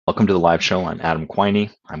Welcome to the live show. I'm Adam Quiney.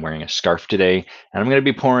 I'm wearing a scarf today, and I'm going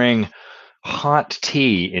to be pouring hot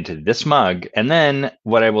tea into this mug. And then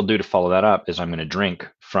what I will do to follow that up is I'm going to drink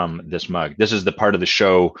from this mug. This is the part of the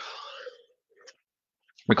show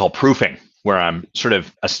we call proofing, where I'm sort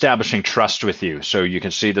of establishing trust with you. So you can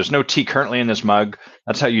see there's no tea currently in this mug.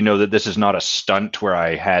 That's how you know that this is not a stunt where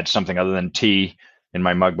I had something other than tea in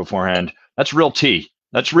my mug beforehand. That's real tea.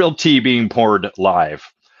 That's real tea being poured live.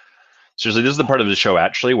 Seriously, this is the part of the show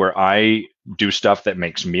actually where I do stuff that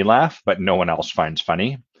makes me laugh, but no one else finds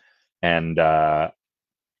funny, and then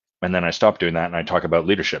I stop doing that and I talk about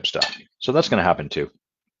leadership stuff. So that's going to happen too.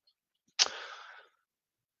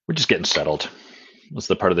 We're just getting settled. That's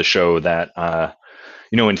the part of the show that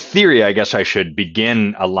in theory, I guess I should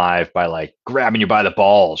begin alive by like grabbing you by the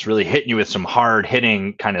balls, really hitting you with some hard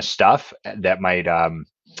hitting kind of stuff that might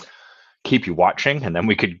keep you watching, and then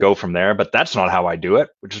we could go from there. But that's not how I do it,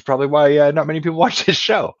 which is probably why not many people watch this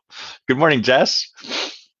show. Good morning, Jess.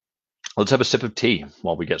 Let's have a sip of tea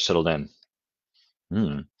while we get settled in.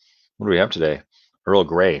 What do we have today? Earl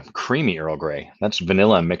Grey, creamy Earl Grey. That's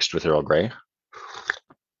vanilla mixed with Earl Grey.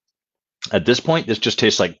 At this point, this just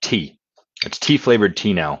tastes like tea. It's tea flavored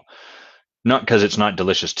tea now. Not because it's not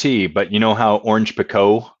delicious tea, but you know how orange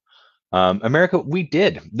pekoe America, we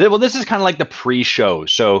did. Well, this is kind of like the pre-show.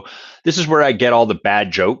 So this is where I get all the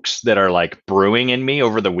bad jokes that are like brewing in me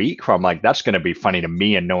over the week. Where I'm like, that's going to be funny to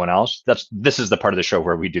me and no one else. This is the part of the show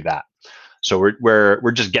where we do that. So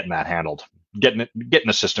we're just getting that handled, getting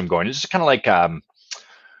the system going. It's kind of like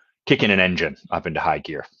kicking an engine up into high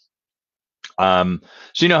gear. So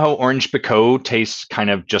you know how orange pekoe tastes kind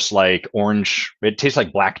of just like orange. It tastes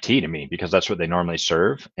like black tea to me because that's what they normally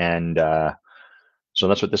serve, and so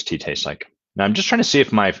that's what this tea tastes like. Now I'm just trying to see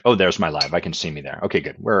if there's my live. I can see me there. Okay,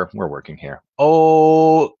 good. We're working here.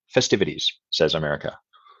 Oh, festivities, says America.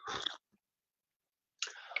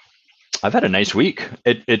 I've had a nice week.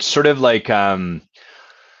 It's sort of like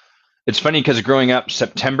it's funny because growing up,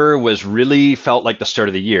 September was really felt like the start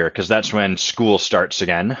of the year because that's when school starts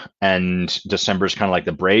again, and December is kind of like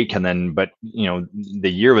the break, and then but the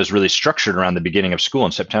year was really structured around the beginning of school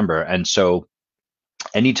in September, and so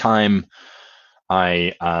anytime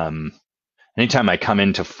I anytime I come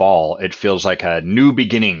into fall, it feels like a new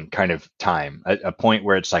beginning kind of time, a point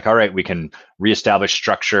where it's like, all right, we can reestablish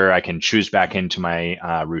structure. I can choose back into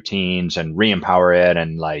my routines and re-empower it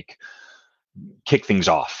and like kick things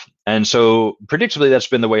off. And so predictably, that's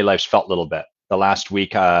been the way life's felt a little bit. The last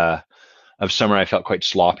week of summer, I felt quite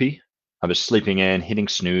sloppy. I was sleeping in, hitting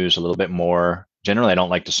snooze a little bit more. Generally, I don't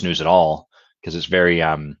like to snooze at all because it's very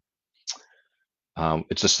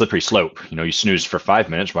it's a slippery slope. You snooze for 5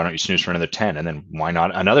 minutes. Why don't you snooze for another 10? And then why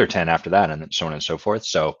not another 10 after that? And then so on and so forth.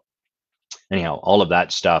 So anyhow, all of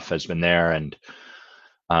that stuff has been there. And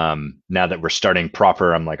now that we're starting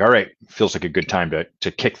proper, I'm like, all right, feels like a good time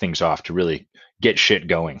to kick things off, to really get shit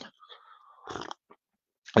going.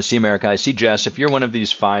 I see America. I see Jess. If you're one of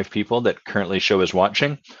these 5 people that currently show is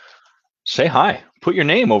watching, say hi. Put your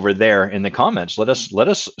name over there in the comments. Let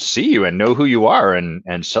us see you and know who you are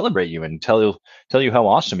and celebrate you and tell you how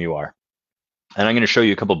awesome you are. And I'm going to show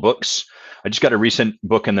you a couple books. I just got a recent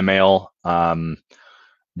book in the mail that I'm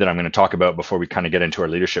going to talk about before we kind of get into our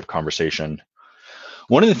leadership conversation.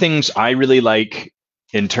 One of the things I really like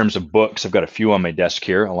in terms of books, I've got a few on my desk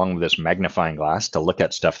here, along with this magnifying glass to look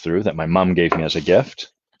at stuff through that my mom gave me as a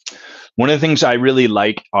gift. One of the things I really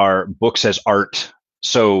like are books as art.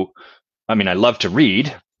 So I mean, I love to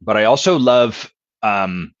read, but I also love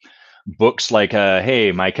books like,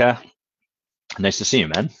 hey, Micah, nice to see you,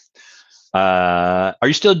 man. Are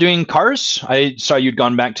you still doing cars? I saw you'd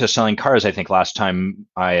gone back to selling cars, I think, last time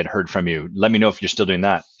I had heard from you. Let me know if you're still doing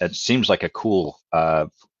that. It seems like a cool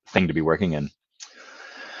thing to be working in.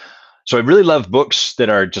 So I really love books that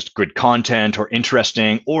are just good content or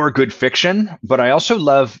interesting or good fiction, but I also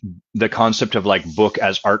love the concept of like book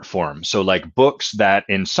as art form. So like books that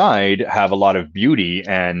inside have a lot of beauty,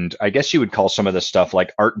 and I guess you would call some of this stuff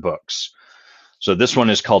like art books. So this one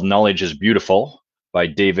is called Knowledge is Beautiful by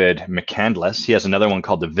David McCandless. He has another one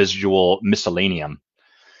called The Visual Miscellaneum.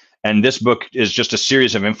 And this book is just a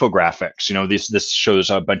series of infographics. This shows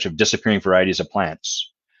a bunch of disappearing varieties of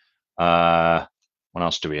plants. What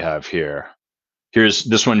else do we have here?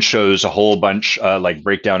 This one shows a whole bunch like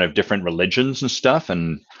breakdown of different religions and stuff.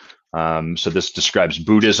 And so this describes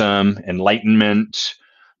Buddhism, enlightenment,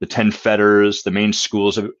 the 10 fetters, the main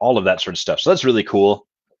schools, all of that sort of stuff. So that's really cool.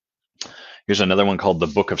 Here's another one called The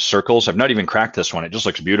Book of Circles. I've not even cracked this one. It just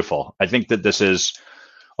looks beautiful. I think that this is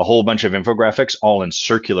a whole bunch of infographics all in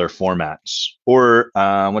circular formats. Or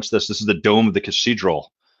what's this? This is the dome of the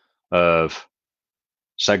Cathedral of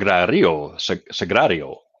Sagrario.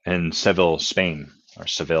 in Seville, Spain, or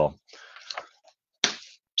Seville.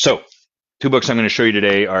 So 2 books I'm going to show you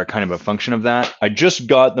today are kind of a function of that. I just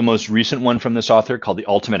got the most recent one from this author called The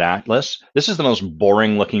Ultimate Atlas. This is the most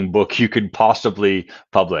boring looking book you could possibly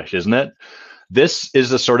publish, isn't it? This is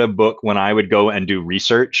the sort of book when I would go and do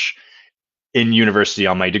research in university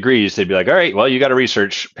on my degrees, they'd be like, all right, well, you got a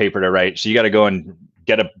research paper to write. So you got to go and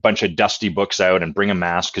get a bunch of dusty books out and bring a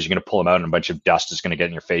mask because you're going to pull them out and a bunch of dust is going to get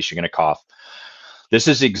in your face. You're going to cough. This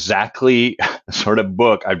is exactly the sort of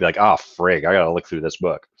book I'd be like, oh, frig, I got to look through this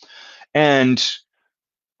book. And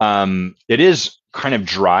it is kind of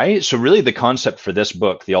dry. So really the concept for this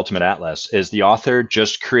book, The Ultimate Atlas, is the author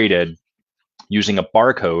just created, using a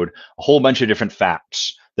barcode, a whole bunch of different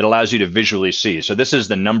facts that allows you to visually see. So this is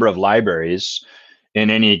the number of libraries in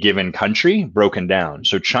any given country broken down.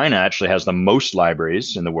 So China actually has the most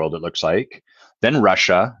libraries in the world, it looks like, then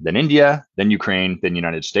Russia, then India, then Ukraine, then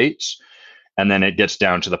United States. And then it gets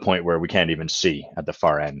down to the point where we can't even see at the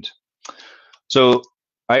far end. So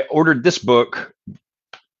I ordered this book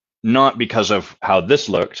not because of how this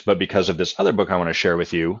looked, but because of this other book I want to share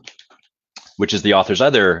with you, which is the author's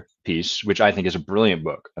other piece, which I think is a brilliant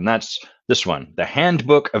book. And that's this one, The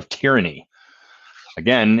Handbook of Tyranny.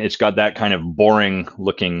 Again, it's got that kind of boring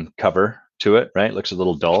looking cover to it, right? Looks a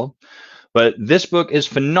little dull. But this book is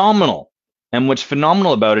phenomenal. And what's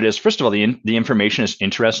phenomenal about it is, first of all, the information is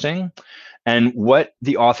interesting. And what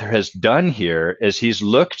the author has done here is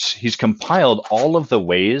he's compiled all of the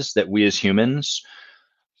ways that we as humans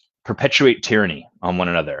perpetuate tyranny on one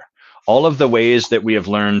another. All of the ways that we have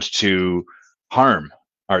learned to harm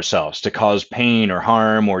ourselves, to cause pain or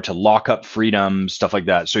harm, or to lock up freedom, stuff like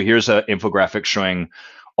that. So here's an infographic showing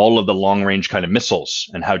all of the long-range kind of missiles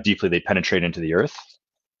and how deeply they penetrate into the earth.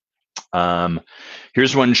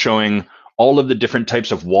 Here's one showing all of the different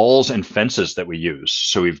types of walls and fences that we use.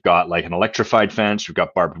 So we've got like an electrified fence, we've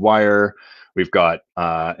got barbed wire, we've got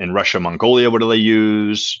in Russia, Mongolia, what do they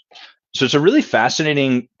use? So it's a really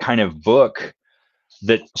fascinating kind of book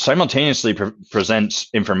that simultaneously presents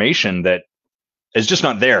information that is just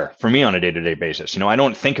not there for me on a day-to-day basis. You know, I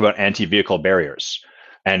don't think about anti-vehicle barriers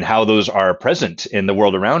and how those are present in the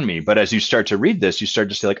world around me. But as you start to read this, you start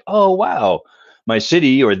to say like, oh, wow, my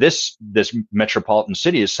city or this metropolitan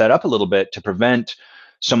city is set up a little bit to prevent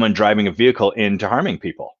someone driving a vehicle into harming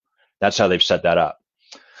people. That's how they've set that up.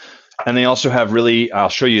 And they also have really, I'll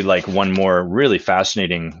show you like one more really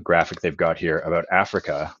fascinating graphic they've got here about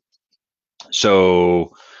Africa.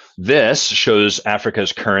 So this shows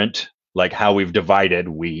Africa's current, like how we've divided,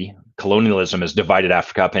 colonialism has divided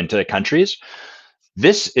Africa up into countries.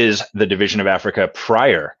 This is the division of Africa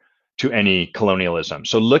prior to any colonialism.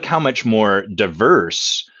 So look how much more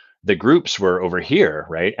diverse the groups were over here,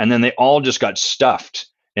 right? And then they all just got stuffed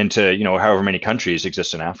into, you know, however many countries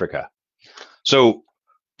exist in Africa. So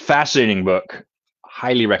fascinating book,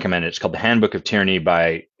 highly recommend it. It's called The Handbook of Tyranny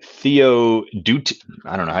by Theo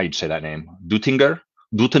I don't know how you'd say that name. Duttinger.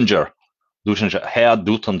 Herr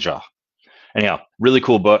Duttinger. Anyhow, really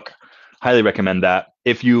cool book. Highly recommend that.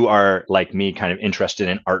 If you are like me, kind of interested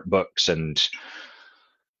in art books and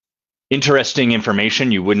interesting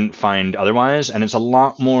information you wouldn't find otherwise, and it's a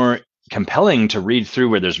lot more compelling to read through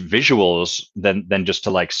where there's visuals than just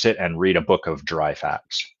to like sit and read a book of dry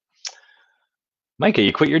facts. Micah,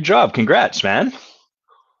 you quit your job. Congrats, man.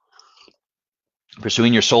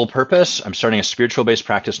 Pursuing your soul purpose. I'm starting a spiritual-based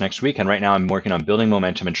practice next week, and right now I'm working on building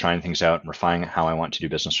momentum and trying things out and refining how I want to do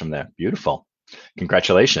business from there. Beautiful.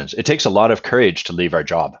 Congratulations. It takes a lot of courage to leave our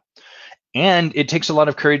job, and it takes a lot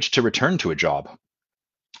of courage to return to a job.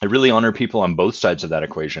 I really honor people on both sides of that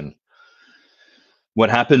equation. What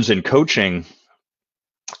happens in coaching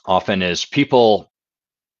often is people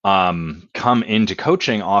come into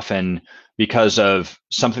coaching often because of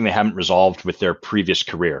something they haven't resolved with their previous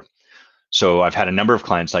career. So I've had a number of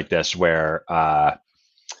clients like this where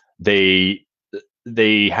they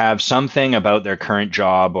have something about their current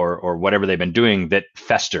job or whatever they've been doing that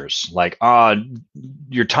festers, like,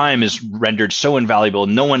 your time is rendered so invaluable,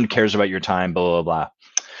 no one cares about your time, blah, blah, blah.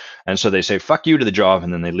 And so they say, fuck you to the job,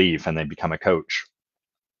 and then they leave and they become a coach.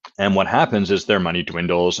 And what happens is their money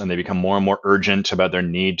dwindles and they become more and more urgent about their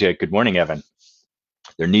need to, good morning, Evan,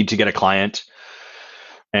 their need to get a client.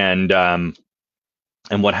 And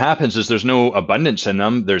what happens is there's no abundance in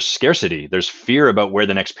them. There's scarcity. There's fear about where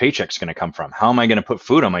the next paycheck's going to come from. How am I going to put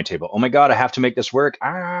food on my table? Oh my God, I have to make this work.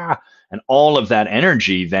 And all of that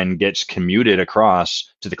energy then gets commuted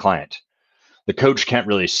across to the client. The coach can't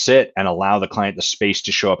really sit and allow the client the space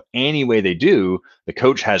to show up any way they do. The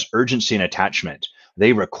coach has urgency and attachment.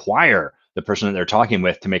 They require the person that they're talking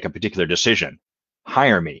with to make a particular decision.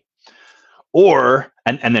 Hire me. Or,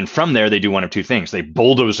 and then from there, they do one of two things. They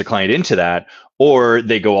bulldoze the client into that, or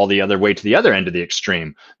they go all the other way to the other end of the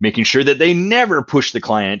extreme, making sure that they never push the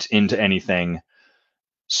client into anything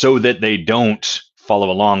so that they don't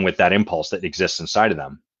follow along with that impulse that exists inside of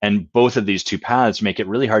them. And both of these two paths make it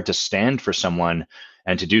really hard to stand for someone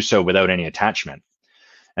and to do so without any attachment.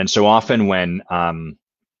 And so often when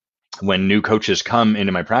new coaches come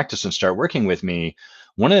into my practice and start working with me,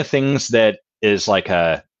 one of the things that is like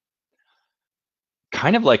a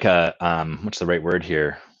kind of like a what's the right word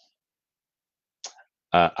here?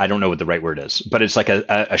 I don't know what the right word is, but it's like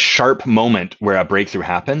a sharp moment where a breakthrough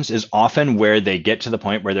happens is often where they get to the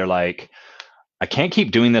point where they're like, I can't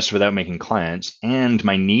keep doing this without making clients, and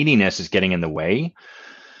my neediness is getting in the way.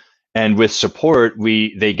 And with support,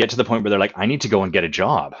 they get to the point where they're like, I need to go and get a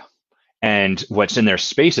job. And what's in their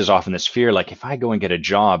space is often this fear, like, if I go and get a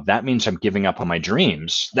job, that means I'm giving up on my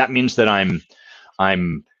dreams. That means that I'm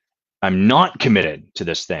not committed to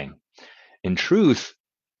this thing. In truth,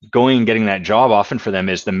 going and getting that job often for them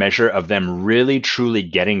is the measure of them really truly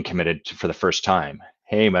getting committed for the first time.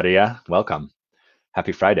 Hey, Maria, welcome.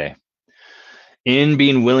 Happy Friday. In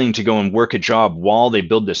being willing to go and work a job while they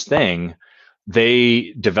build this thing,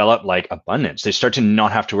 they develop like abundance. They start to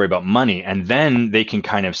not have to worry about money. And then they can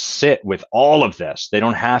kind of sit with all of this. They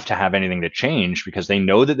don't have to have anything to change because they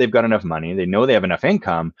know that they've got enough money. They know they have enough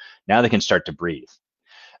income. Now they can start to breathe.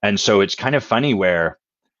 And so it's kind of funny where,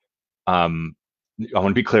 I want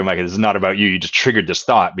to be clear, Micah, this is not about you. You just triggered this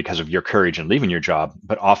thought because of your courage in leaving your job.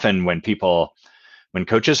 But often when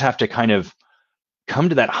coaches have to kind of come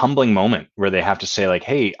to that humbling moment where they have to say like,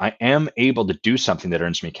 hey, I am able to do something that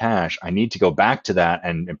earns me cash. I need to go back to that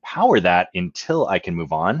and empower that until I can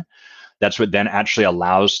move on. That's what then actually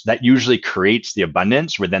that usually creates the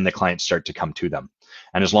abundance where then the clients start to come to them.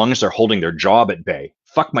 And as long as they're holding their job at bay,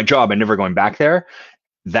 fuck my job, I'm never going back there,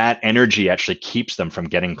 that energy actually keeps them from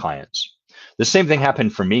getting clients. The same thing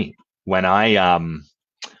happened for me when I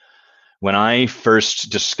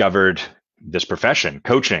first discovered this profession,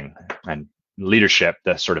 coaching and leadership,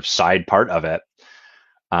 the sort of side part of it,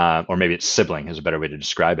 or maybe it's sibling is a better way to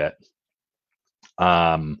describe it.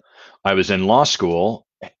 I was in law school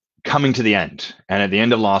coming to the end. And at the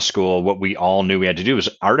end of law school, what we all knew we had to do was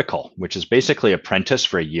article, which is basically apprentice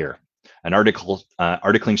for a year. An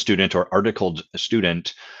articling student or articled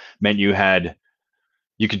student meant you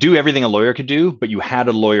could do everything a lawyer could do, but you had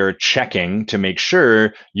a lawyer checking to make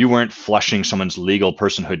sure you weren't flushing someone's legal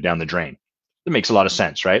personhood down the drain. That makes a lot of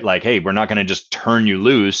sense, right? Like, hey, we're not going to just turn you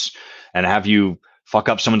loose and have you fuck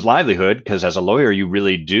up someone's livelihood, because as a lawyer, you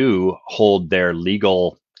really do hold their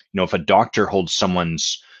legal, if a doctor holds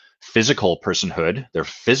someone's physical personhood, their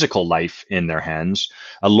physical life in their hands,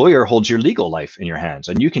 a lawyer holds your legal life in your hands,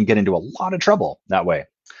 and you can get into a lot of trouble that way.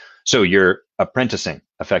 So you're apprenticing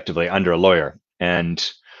effectively under a lawyer.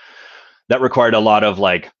 And that required a lot of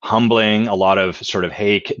like humbling, a lot of sort of,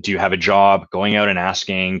 hey, do you have a job? Going out and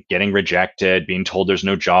asking, getting rejected, being told there's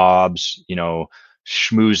no jobs,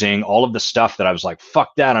 schmoozing, all of the stuff that I was like,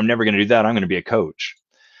 fuck that, I'm never going to do that. I'm going to be a coach.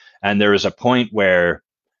 And there was a point where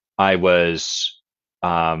I was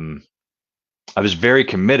very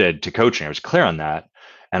committed to coaching. I was clear on that.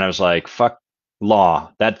 And I was like, fuck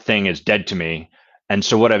law, that thing is dead to me. And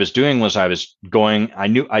so what I was doing was I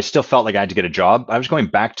still felt like I had to get a job. I was going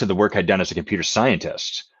back to the work I'd done as a computer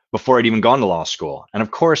scientist before I'd even gone to law school. And of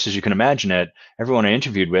course, as you can imagine it, everyone I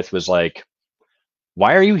interviewed with was like,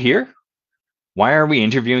 why are you here? Why are we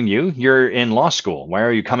interviewing you? You're in law school. Why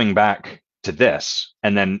are you coming back to this?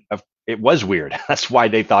 And then it was weird. That's why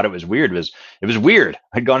they thought it was weird. It was weird.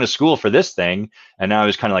 I'd gone to school for this thing, and now I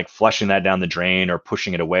was kind of like flushing that down the drain or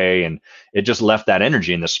pushing it away, and it just left that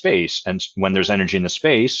energy in the space. And when there's energy in the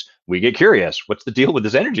space, we get curious. What's the deal with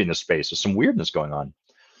this energy in the space? There's some weirdness going on.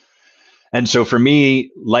 And so for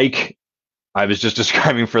me, like I was just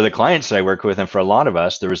describing for the clients that I work with, and for a lot of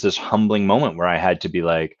us, there was this humbling moment where I had to be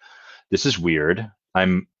like, this is weird.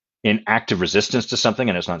 I'm in active resistance to something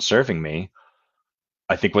and it's not serving me.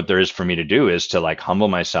 I think what there is for me to do is to like humble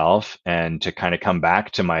myself and to kind of come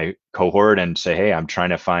back to my cohort and say, hey, I'm trying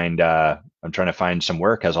to find some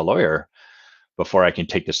work as a lawyer before I can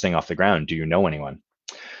take this thing off the ground. Do you know anyone?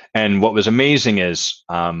 And what was amazing is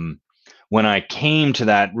when I came to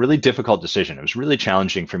that really difficult decision, it was really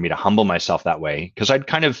challenging for me to humble myself that way, because I'd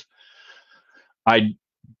kind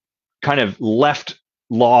of left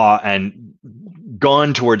law and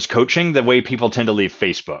gone towards coaching the way people tend to leave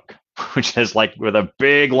Facebook, which is like with a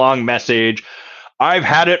big long message. I've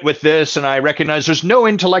had it with this, and I recognize there's no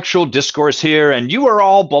intellectual discourse here, and you are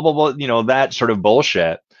all blah, blah, blah, that sort of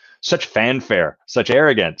bullshit. Such fanfare, such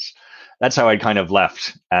arrogance. that's how I kind of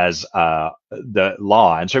left as the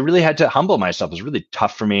law. And so I really had to humble myself. It was really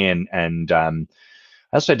tough for me, and I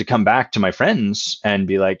also had to come back to my friends and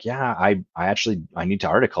be like, yeah, I actually I need to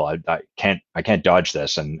article. I can't dodge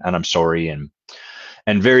this, and I'm sorry.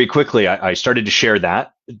 And very quickly I started to share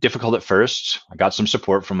that. Difficult at first. I got some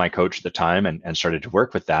support from my coach at the time, and started to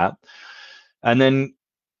work with that. And then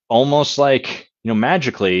almost like,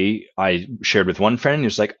 magically, I shared with one friend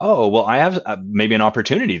who's like, oh, well, I have maybe an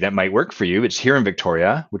opportunity that might work for you. It's here in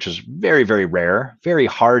Victoria, which is very, very rare, very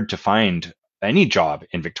hard to find any job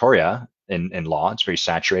in Victoria in law. It's very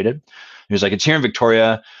saturated. He was like, it's here in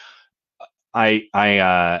Victoria.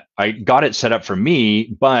 I got it set up for me,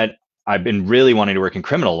 but I've been really wanting to work in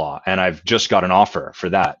criminal law, and I've just got an offer for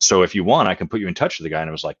that. So if you want, I can put you in touch with the guy. And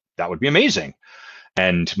I was like, that would be amazing.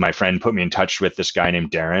 And my friend put me in touch with this guy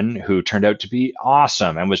named Darren, who turned out to be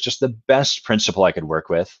awesome and was just the best principal I could work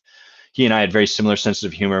with. He and I had very similar senses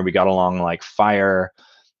of humor. We got along like fire.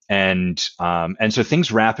 And so things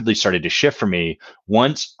rapidly started to shift for me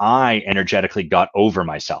once I energetically got over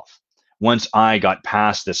myself. Once I got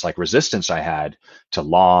past this like resistance I had to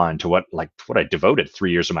law and to what I devoted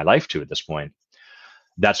 3 years of my life to at this point,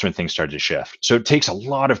 that's when things started to shift. So it takes a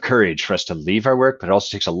lot of courage for us to leave our work, but it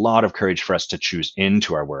also takes a lot of courage for us to choose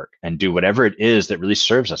into our work and do whatever it is that really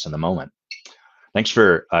serves us in the moment. Thanks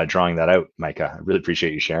for drawing that out, Micah. I really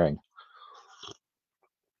appreciate you sharing.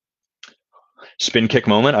 Spin kick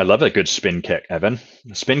moment. I love a good spin kick, Evan.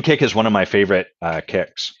 Spin kick is one of my favorite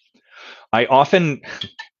kicks. I often,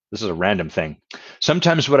 this is a random thing.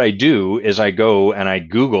 Sometimes what I do is I go and I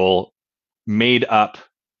Google made up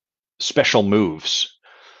special moves.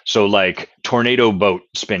 So like tornado boat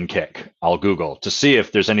spin kick, I'll Google to see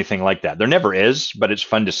if there's anything like that. There never is, but it's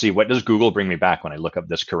fun to see. What does Google bring me back when I look up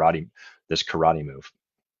this karate move?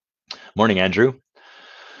 Morning, Andrew.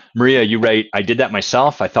 Maria, you write, I did that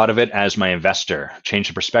myself. I thought of it as my investor. Change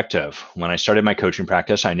the perspective. When I started my coaching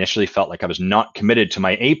practice, I initially felt like I was not committed to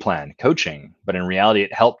my A plan, coaching, but in reality,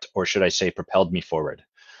 it helped, or should I say, propelled me forward.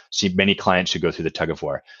 See many clients who go through the tug of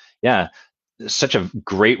war. Yeah, such a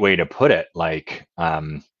great way to put it. Like,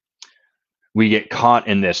 we get caught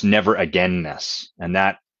in this never againness, and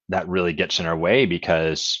that really gets in our way,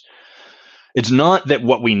 because it's not that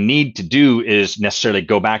what we need to do is necessarily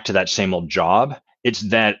go back to that same old job. It's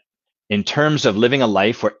that in terms of living a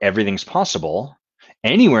life where everything's possible,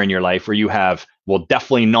 anywhere in your life where you have, well,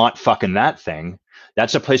 definitely not fucking that thing,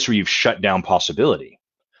 that's a place where you've shut down possibility.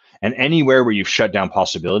 And anywhere where you've shut down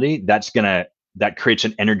possibility, that creates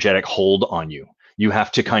an energetic hold on you. You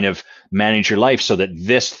have to kind of manage your life so that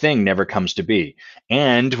this thing never comes to be.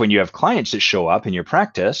 And when you have clients that show up in your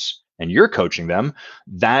practice and you're coaching them,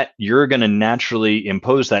 that you're going to naturally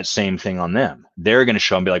impose that same thing on them. They're going to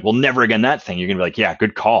show and be like, well, never again that thing. You're going to be like, yeah,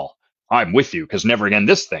 good call. I'm with you, because never again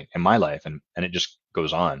this thing in my life. And it just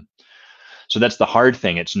goes on. So that's the hard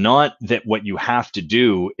thing. It's not that what you have to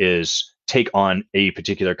do is take on a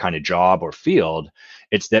particular kind of job or field.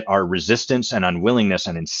 It's that our resistance and unwillingness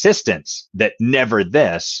and insistence that never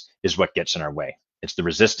this is what gets in our way. It's the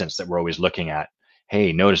resistance that we're always looking at.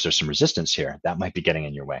 Hey, notice there's some resistance here. That might be getting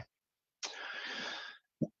in your way.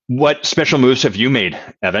 What special moves have you made,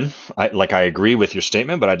 Evan? I agree with your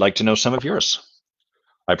statement, but I'd like to know some of yours.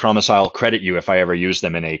 I promise I'll credit you if I ever use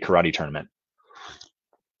them in a karate tournament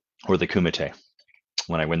or the kumite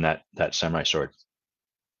when I win that samurai sword.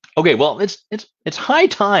 Okay, well, it's high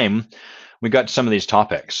time we got some of these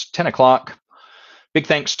topics. 10 o'clock. Big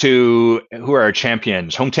thanks to who are our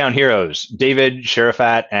champions, hometown heroes, David,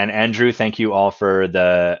 Sherifat, and Andrew. Thank you all for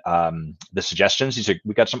the suggestions.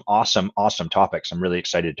 We got some awesome topics. I'm really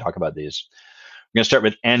excited to talk about these. We're going to start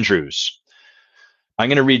with Andrew's. I'm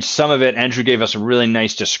going to read some of it. Andrew gave us a really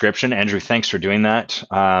nice description. Andrew, thanks for doing that.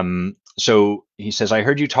 So he says, I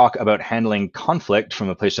heard you talk about handling conflict from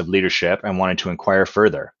a place of leadership and wanted to inquire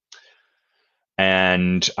further.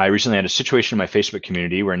 And I recently had a situation in my Facebook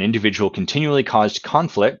community where an individual continually caused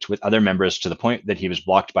conflict with other members to the point that he was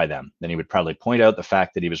blocked by them. Then he would proudly point out the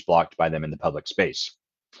fact that he was blocked by them in the public space.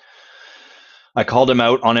 I called him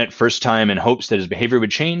out on it first time in hopes that his behavior would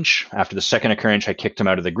change. After the second occurrence, I kicked him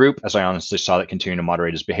out of the group, as I honestly saw that continuing to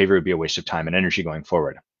moderate his behavior would be a waste of time and energy going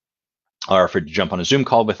forward. I offered to jump on a Zoom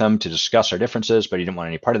call with him to discuss our differences, but he didn't want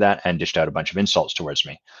any part of that and dished out a bunch of insults towards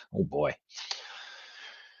me. Oh boy.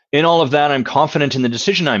 In all of that, I'm confident in the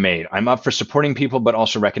decision I made. I'm up for supporting people, but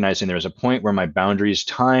also recognizing there is a point where my boundaries,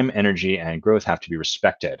 time, energy, and growth have to be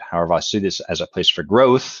respected. However, I see this as a place for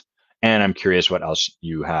growth, and I'm curious what else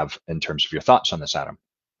you have in terms of your thoughts on this, Adam.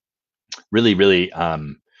 Really, really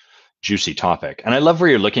juicy topic. And I love where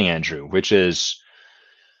you're looking, Andrew, which is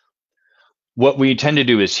what we tend to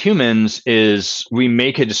do as humans is we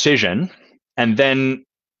make a decision And then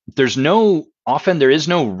often there is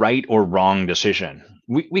no right or wrong decision.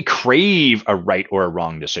 We crave a right or a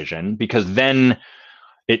wrong decision because then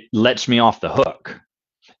it lets me off the hook.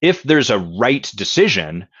 If there's a right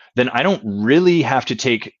decision, then I don't really have to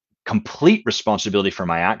take complete responsibility for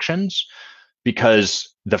my actions,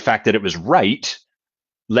 because the fact that it was right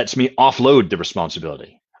lets me offload the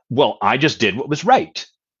responsibility. Well, I just did what was right.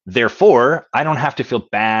 Therefore, I don't have to feel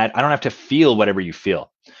bad. I don't have to feel whatever you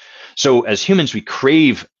feel. So as humans, we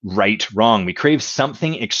crave right, wrong. We crave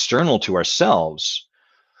something external to ourselves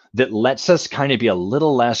that lets us kind of be a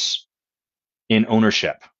little less in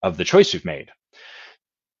ownership of the choice we've made.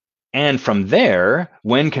 And from there,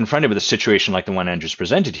 when confronted with a situation like the one Andrew's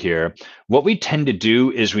presented here, what we tend to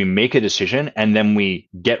do is we make a decision and then we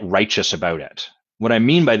get righteous about it. What I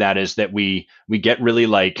mean by that is that we get really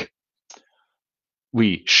like,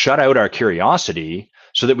 we shut out our curiosity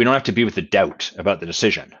so that we don't have to be with the doubt about the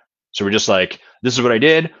decision. So we're just like, this is what I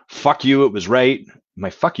did. Fuck you. It was right. My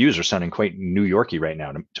fuck yous are sounding quite New Yorky right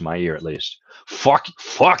now, to my ear at least.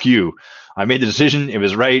 Fuck you. I made the decision. It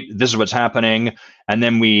was right. This is what's happening. And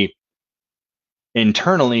then we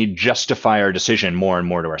internally justify our decision more and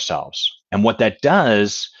more to ourselves. And what that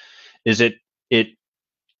does is it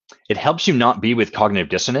helps you not be with cognitive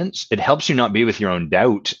dissonance. It helps you not be with your own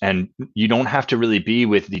doubt. And you don't have to really be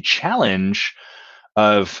with the challenge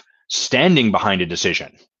of standing behind a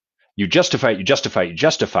decision. You justify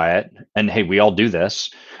it. And hey, we all do this.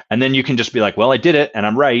 And then you can just be like, well, I did it and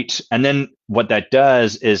I'm right. And then what that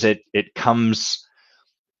does is it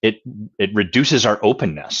reduces our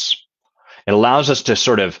openness. It allows us to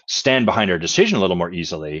sort of stand behind our decision a little more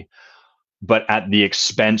easily, but at the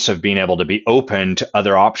expense of being able to be open to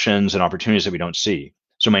other options and opportunities that we don't see.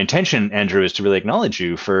 So my intention, Andrew, is to really acknowledge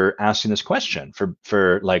you for asking this question,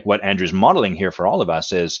 for like what Andrew's modeling here for all of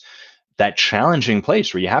us is that challenging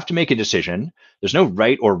place where you have to make a decision. There's no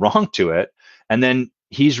right or wrong to it. And then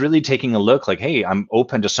he's really taking a look like, hey, I'm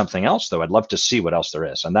open to something else, though. I'd love to see what else there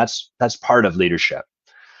is. And that's part of leadership.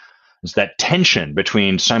 It's that tension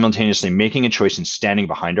between simultaneously making a choice and standing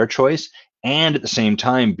behind our choice, and at the same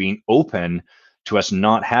time being open to us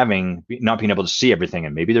not being able to see everything.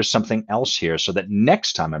 And maybe there's something else here so that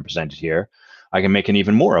next time I'm presented here, I can make an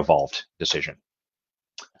even more evolved decision.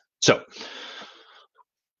 So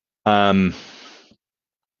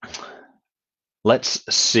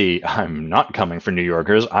let's see. I'm not coming for New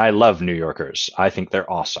Yorkers. I love New Yorkers. I think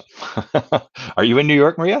they're awesome. Are you in New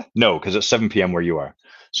York, Maria? No, because it's 7 p.m. where you are.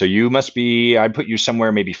 So you must be, I'd put you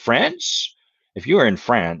somewhere, maybe France. If you are in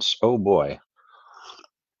France, oh boy.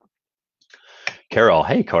 Carol,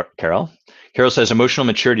 hey, Carol. Carol says emotional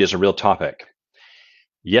maturity is a real topic.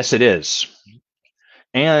 Yes, it is.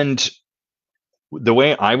 And the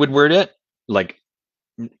way I would word it, like,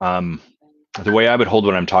 the way I would hold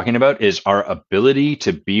what I'm talking about is our ability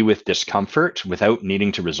to be with discomfort without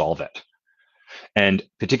needing to resolve it. And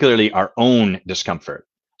particularly our own discomfort.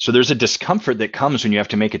 So there's a discomfort that comes when you have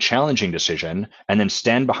to make a challenging decision and then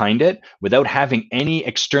stand behind it without having any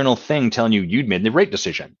external thing telling you you'd made the right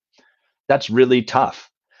decision. That's really tough.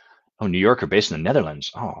 Oh, New Yorker based in the Netherlands.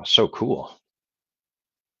 Oh, so cool.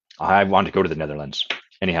 I want to go to the Netherlands.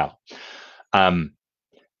 Anyhow,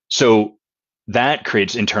 so that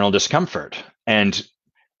creates internal discomfort, and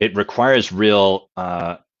it requires real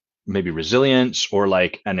maybe resilience or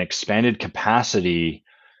like an expanded capacity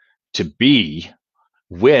to be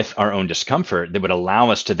with our own discomfort that would allow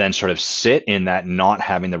us to then sort of sit in that not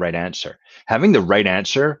having the right answer. Having the right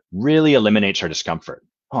answer really eliminates our discomfort.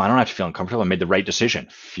 Oh, I don't have to feel uncomfortable. I made the right decision.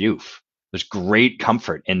 Phew. There's great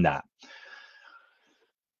comfort in that.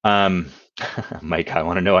 Mike, I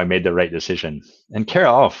want to know I made the right decision. And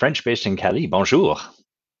Carol, French based in Cali. Bonjour.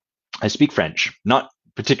 I speak French, not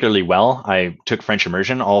particularly well. I took French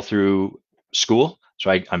immersion all through school,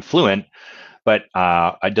 so I'm fluent, but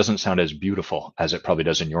it doesn't sound as beautiful as it probably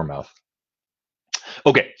does in your mouth.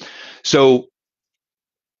 Okay, so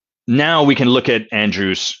now we can look at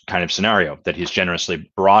Andrew's kind of scenario that he's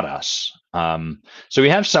generously brought us. So we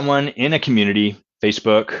have someone in a community,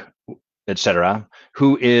 Facebook, etc.,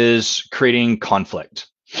 who is creating conflict.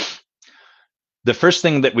 The first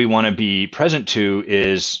thing that we want to be present to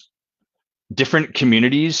is different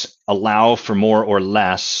communities allow for more or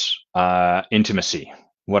less intimacy.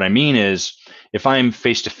 What I mean is, if I'm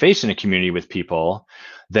face-to-face in a community with people,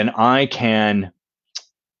 then I can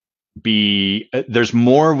there's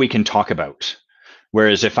more we can talk about.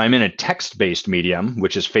 Whereas if I'm in a text-based medium,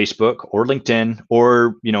 which is Facebook or LinkedIn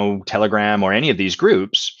or Telegram or any of these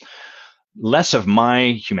groups, less of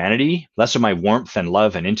my humanity, less of my warmth and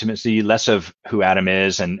love and intimacy, less of who Adam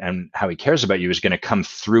is and how he cares about you is going to come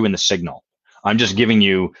through in the signal. I'm just giving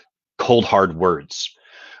you cold, hard words,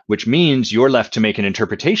 which means you're left to make an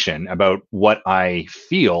interpretation about what I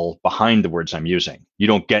feel behind the words I'm using. You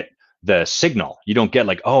don't get the signal. You don't get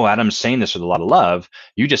like, oh, Adam's saying this with a lot of love.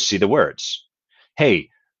 You just see the words. Hey,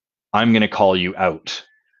 I'm going to call you out.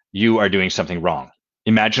 You are doing something wrong.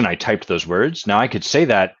 Imagine I typed those words. Now I could say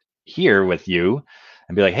that here with you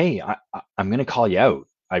and be like, hey, I'm going to call you out.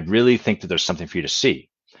 I really think that there's something for you to see.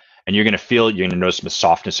 And you're going to feel, you're going to notice the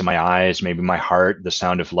softness in my eyes, maybe my heart, the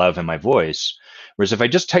sound of love in my voice. Whereas if I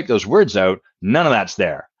just type those words out, none of that's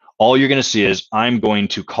there. All you're going to see is I'm going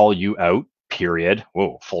to call you out, period.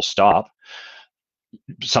 Whoa, full stop.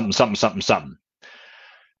 Something, something, something, something.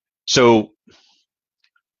 So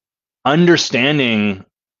understanding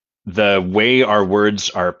the way our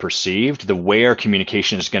words are perceived, the way our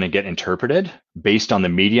communication is going to get interpreted based on the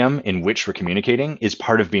medium in which we're communicating is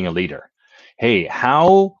part of being a leader. Hey,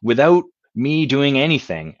 how, without me doing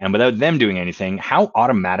anything and without them doing anything, how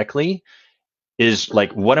automatically is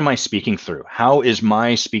like, what am I speaking through? How is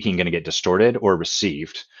my speaking going to get distorted or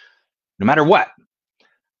received no matter what?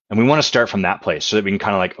 And we want to start from that place so that we can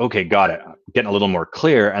kind of like, okay, got it, getting a little more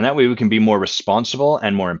clear. And that way we can be more responsible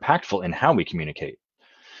and more impactful in how we communicate.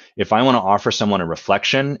 If I want to offer someone a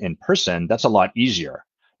reflection in person, that's a lot easier.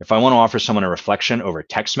 If I want to offer someone a reflection over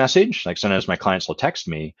text message, like sometimes my clients will text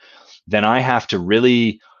me, then I have to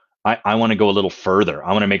really, I want to go a little further.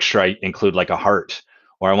 I want to make sure I include like a heart,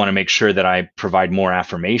 or I want to make sure that I provide more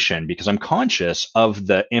affirmation because I'm conscious of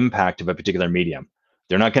the impact of a particular medium.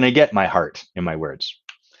 They're not going to get my heart in my words.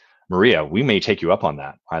 Maria, we may take you up on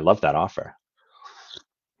that. I love that offer.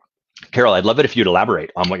 Carol, I'd love it if you'd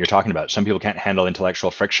elaborate on what you're talking about. Some people can't handle intellectual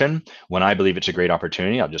friction. When I believe it's a great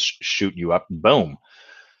opportunity, I'll just shoot you up. Boom.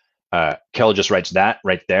 Carol just writes that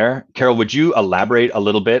right there. Carol, would you elaborate a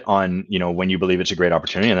little bit on, when you believe it's a great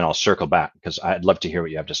opportunity, and then I'll circle back because I'd love to hear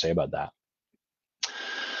what you have to say about that.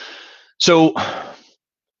 So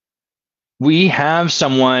we have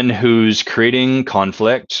someone who's creating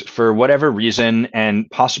conflict for whatever reason, and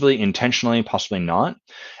possibly intentionally, possibly not.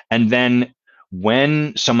 And then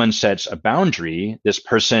when someone sets a boundary, this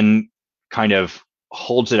person kind of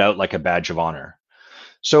holds it out like a badge of honor.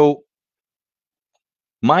 So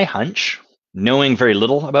my hunch, knowing very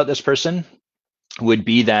little about this person, would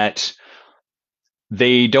be that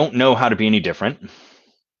they don't know how to be any different.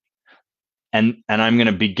 And I'm going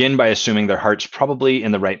to begin by assuming their heart's probably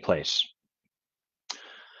in the right place.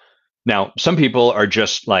 Now, some people are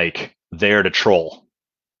just like there to troll.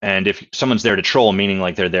 And if someone's there to troll, meaning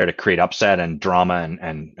like they're there to create upset and drama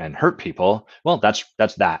and hurt people, well, that's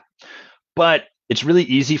that. But it's really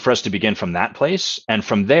easy for us to begin from that place. And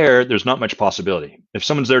from there, there's not much possibility. If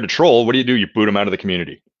someone's there to troll, what do? You boot them out of the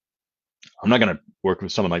community. I'm not going to work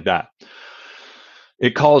with someone like that.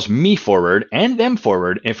 It calls me forward and them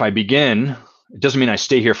forward if I begin. It doesn't mean I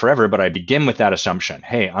stay here forever, but I begin with that assumption.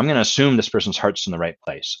 Hey, I'm going to assume this person's heart's in the right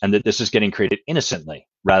place and that this is getting created innocently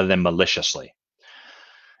rather than maliciously.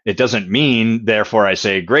 It doesn't mean, therefore, I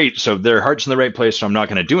say, great, so their heart's in the right place, so I'm not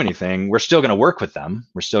going to do anything. We're still going to work with them.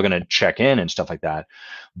 We're still going to check in and stuff like that.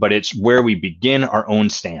 But it's where we begin our own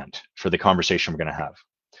stand for the conversation we're going to have.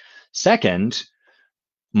 Second,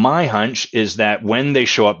 my hunch is that when they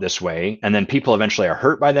show up this way, and then people eventually are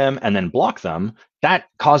hurt by them and then block them, that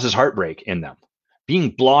causes heartbreak in them. Being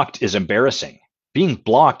blocked is embarrassing. Being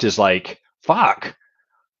blocked is like, fuck,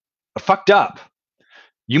 fucked up.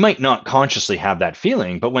 You might not consciously have that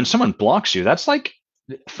feeling, but when someone blocks you, that's like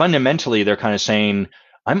fundamentally they're kind of saying,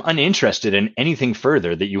 I'm uninterested in anything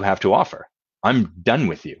further that you have to offer. I'm done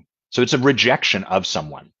with you. So it's a rejection of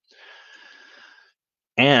someone.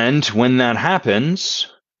 And when that happens,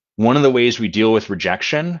 one of the ways we deal with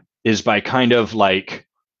rejection is by kind of like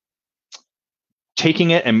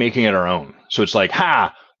taking it and making it our own. So it's like,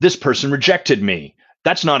 this person rejected me.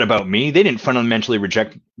 That's not about me. They didn't fundamentally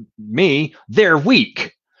reject me. They're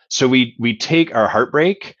weak. So we take our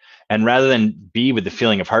heartbreak, and rather than be with the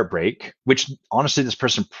feeling of heartbreak, which honestly this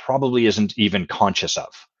person probably isn't even conscious of.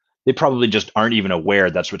 They probably just aren't even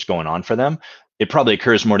aware that's what's going on for them. It probably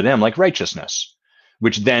occurs more to them like righteousness,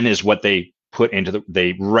 which then is what they put into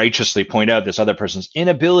they righteously point out this other person's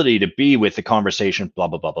inability to be with the conversation, blah,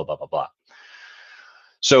 blah, blah, blah, blah, blah, blah.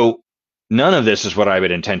 So none of this is what I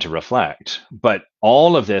would intend to reflect, but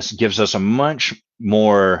all of this gives us a much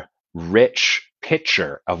more rich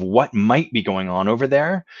picture of what might be going on over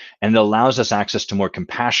there, and it allows us access to more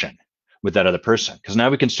compassion with that other person. Because now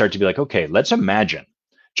we can start to be like, okay, let's imagine,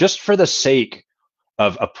 just for the sake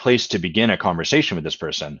of a place to begin a conversation with this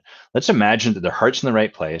person, let's imagine that their heart's in the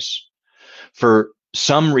right place. For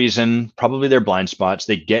some reason, probably their blind spots,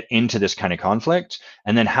 they get into this kind of conflict,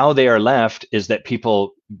 and then how they are left is that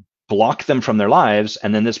people block them from their lives,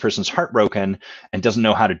 and then this person's heartbroken and doesn't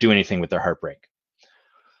know how to do anything with their heartbreak.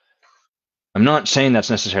 I'm not saying that's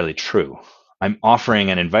necessarily true. I'm offering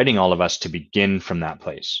and inviting all of us to begin from that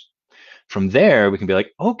place. From there, we can be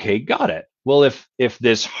like, okay, got it. Well, if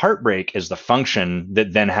this heartbreak is the function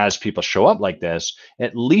that then has people show up like this,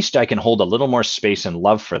 at least I can hold a little more space and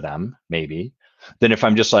love for them, maybe, than if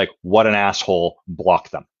I'm just like, what an asshole, block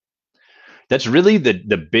them. That's really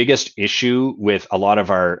the biggest issue with a lot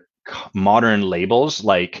of our modern labels,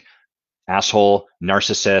 like asshole,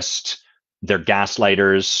 narcissist, they're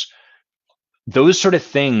gaslighters. Those sort of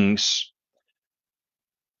things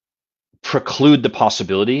preclude the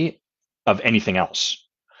possibility of anything else.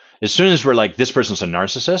 As soon as we're like, this person's a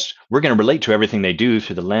narcissist, we're going to relate to everything they do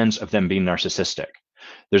through the lens of them being narcissistic.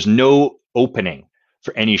 There's no opening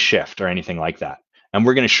for any shift or anything like that. And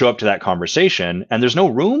we're going to show up to that conversation, and there's no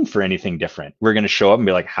room for anything different. We're going to show up and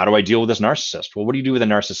be like, how do I deal with this narcissist? Well, what do you do with a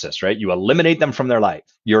narcissist, right? You eliminate them from their life,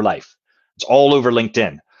 your life. It's all over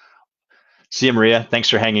LinkedIn. See you, Maria. Thanks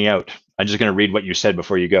for hanging out. I'm just going to read what you said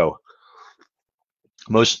before you go.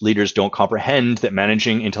 Most leaders don't comprehend that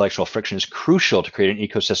managing intellectual friction is crucial to create an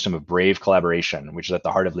ecosystem of brave collaboration, which is at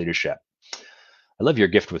the heart of leadership. I love your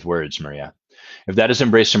gift with words, Maria. If that is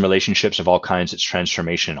embraced in relationships of all kinds, it's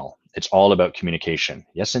transformational. It's all about communication.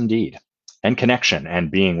 Yes, indeed. And connection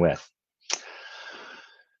and being with.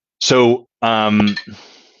 So,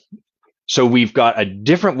 so we've got a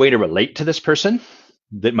different way to relate to this person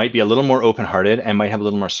that might be a little more open-hearted and might have a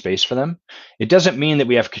little more space for them. It doesn't mean that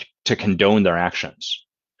we have to condone their actions.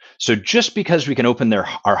 So just because we can open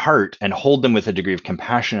our heart and hold them with a degree of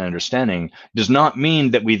compassion and understanding does not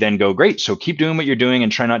mean that we then go, great, so keep doing what you're doing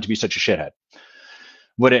and try not to be such a shithead.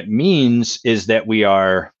 What it means is that we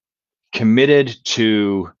are committed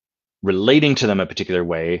to relating to them a particular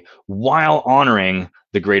way while honoring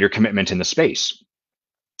the greater commitment in the space.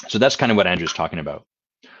 So that's kind of what Andrew's talking about.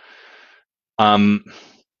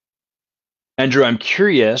 Andrew, I'm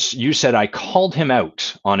curious, you said I called him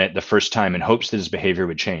out on it the first time in hopes that his behavior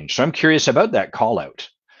would change. So I'm curious about that call out.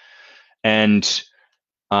 And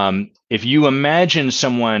if you imagine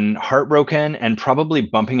someone heartbroken and probably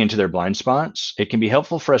bumping into their blind spots, it can be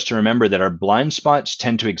helpful for us to remember that our blind spots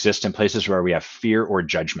tend to exist in places where we have fear or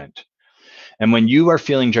judgment. And when you are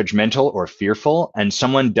feeling judgmental or fearful and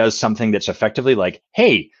someone does something that's effectively like,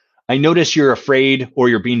 hey, I notice you're afraid or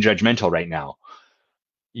you're being judgmental right now,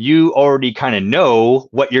 you already kind of know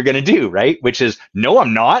what you're going to do, right? Which is, no,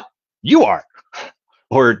 I'm not. You are.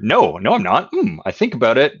 Or no, I'm not. I think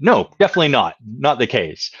about it. No, definitely not. Not the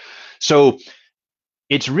case. So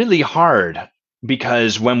it's really hard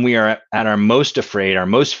because when we are at our most afraid, our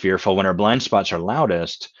most fearful, when our blind spots are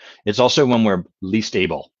loudest, it's also when we're least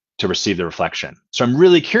able to receive the reflection. So I'm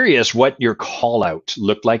really curious what your call out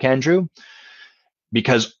looked like, Andrew,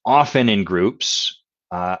 because often in groups,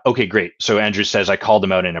 okay, great. So Andrew says, I called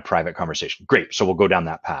him out in a private conversation. Great. So we'll go down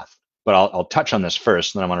that path. But I'll touch on this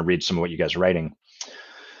first, and then I want to read some of what you guys are writing.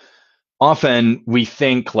 Often we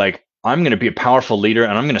think like, I'm going to be a powerful leader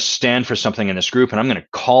and I'm going to stand for something in this group and I'm going to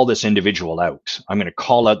call this individual out. I'm going to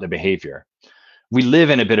call out the behavior. We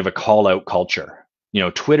live in a bit of a call out culture. You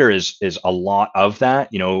know, Twitter is a lot of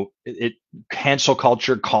that. You know, it cancel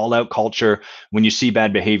culture, call out culture. When you see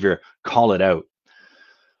bad behavior, call it out.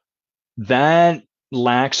 That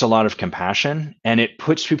lacks a lot of compassion and it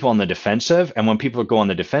puts people on the defensive. And when people go on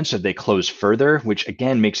the defensive, they close further, which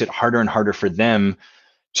again makes it harder and harder for them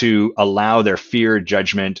to allow their fear,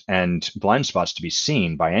 judgment, and blind spots to be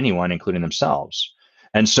seen by anyone, including themselves.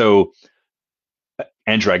 And so,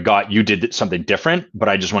 Andrew, I got you did something different, but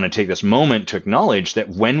I just want to take this moment to acknowledge that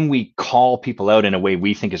when we call people out in a way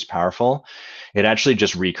we think is powerful, it actually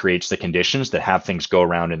just recreates the conditions that have things go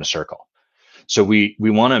around in a circle. So we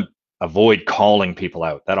want to avoid calling people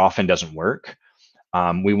out. That often doesn't work.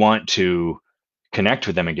 We want to connect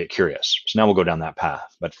with them and get curious. So now we'll go down that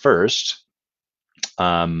path. But first,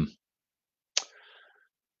 let's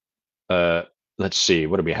see,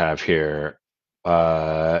 what do we have here?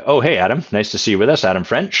 Oh, hey, Adam. Nice to see you with us. Adam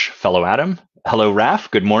French, fellow Adam. Hello, Raf.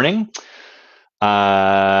 Good morning.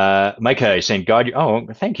 Micah is saying, God, oh,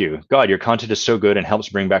 thank you. God, your content is so good and helps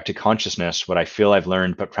bring back to consciousness what I feel I've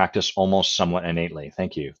learned, but practice almost somewhat innately.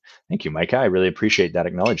 Thank you. Thank you, Micah. I really appreciate that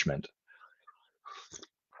acknowledgement.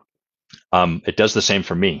 It does the same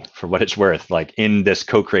for me, for what it's worth. Like in this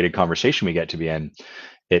co-created conversation we get to be in,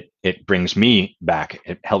 it brings me back.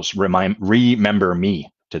 It helps remember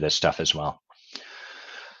me to this stuff as well.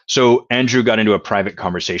 So Andrew got into a private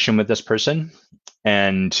conversation with this person,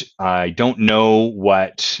 and I don't know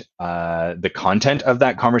what the content of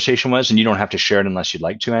that conversation was, and you don't have to share it unless you'd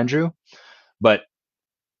like to, Andrew. But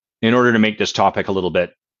in order to make this topic a little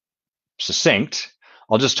bit succinct,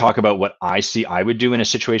 I'll just talk about what I see I would do in a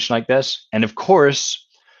situation like this. And of course,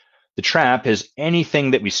 the trap is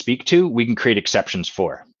anything that we speak to, we can create exceptions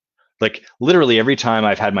for. Like literally every time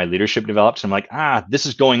I've had my leadership developed, I'm like, this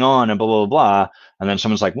is going on and blah, blah, blah. And then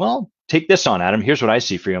someone's like, well, take this on, Adam. Here's what I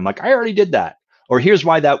see for you. I'm like, I already did that. Or here's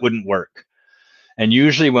why that wouldn't work. And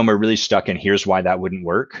usually when we're really stuck in here's why that wouldn't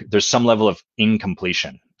work, there's some level of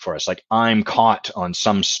incompletion for us. Like I'm caught on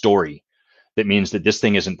some story that means that this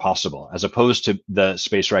thing isn't possible, as opposed to the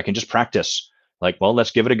space where I can just practice. Like, well,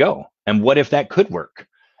 let's give it a go. And what if that could work?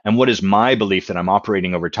 And what is my belief that I'm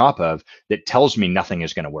operating over top of that tells me nothing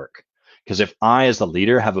is going to work? Because if I, as the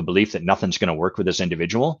leader, have a belief that nothing's going to work with this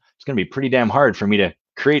individual, it's going to be pretty damn hard for me to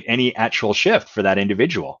create any actual shift for that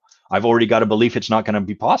individual. I've already got a belief it's not going to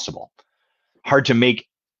be possible. Hard to make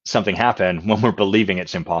something happen when we're believing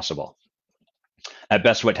it's impossible. At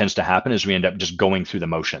best, what tends to happen is we end up just going through the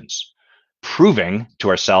motions, proving to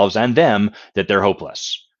ourselves and them that they're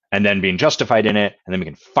hopeless, and then being justified in it, and then we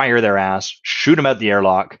can fire their ass, shoot them out the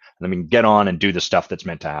airlock, and then we can get on and do the stuff that's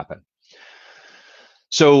meant to happen.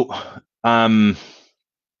 So I'm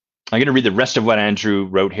going to read the rest of what Andrew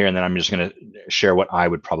wrote here, and then I'm just going to share what I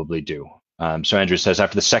would probably do. So Andrew says,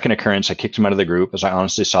 after the second occurrence, I kicked him out of the group as I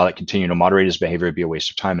honestly saw that continuing to moderate his behavior would be a waste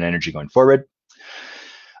of time and energy going forward.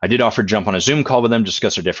 I did offer to jump on a Zoom call with him,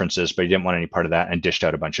 discuss our differences, but he didn't want any part of that and dished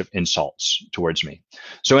out a bunch of insults towards me.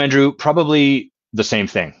 So Andrew, probably the same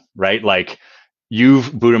thing, right? Like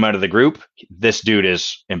you've booted him out of the group. This dude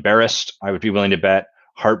is embarrassed, I would be willing to bet,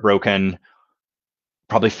 heartbroken,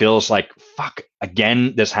 probably feels like, fuck,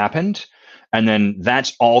 again, this happened. And then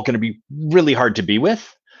that's all going to be really hard to be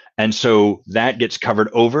with. And so that gets covered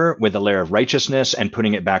over with a layer of righteousness and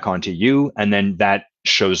putting it back onto you. And then that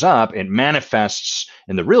shows up, it manifests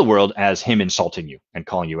in the real world as him insulting you and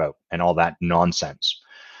calling you out and all that nonsense,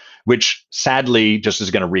 which sadly just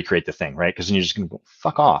is going to recreate the thing, right? Because then you're just going to go,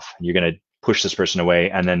 fuck off. You're going to push this person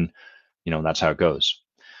away. And then, that's how it goes.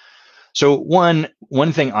 So one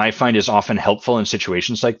thing I find is often helpful in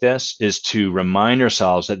situations like this is to remind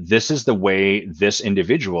ourselves that this is the way this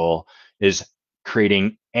individual is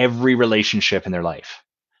creating every relationship in their life.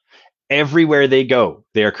 Everywhere they go,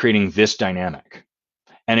 they are creating this dynamic.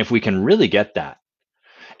 And if we can really get that,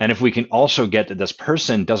 and if we can also get that this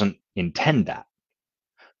person doesn't intend that,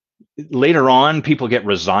 later on, people get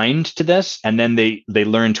resigned to this, and then they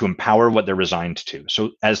learn to empower what they're resigned to.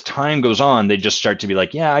 So as time goes on, they just start to be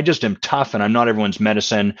like, yeah, I just am tough and I'm not everyone's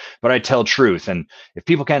medicine, but I tell truth. And if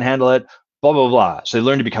people can't handle it, blah, blah, blah. So they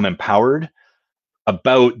learn to become empowered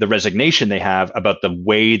about the resignation they have about the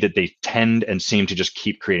way that they tend and seem to just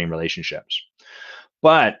keep creating relationships.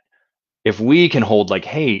 But if we can hold like,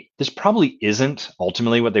 hey, this probably isn't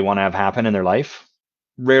ultimately what they want to have happen in their life.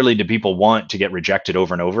 Rarely do people want to get rejected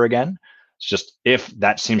over and over again. It's just if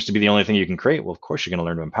that seems to be the only thing you can create, well, of course, you're going to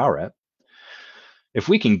learn to empower it. If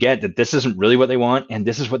we can get that this isn't really what they want and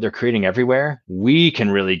this is what they're creating everywhere, we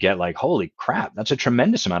can really get like, holy crap, that's a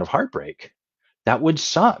tremendous amount of heartbreak. That would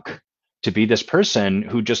suck to be this person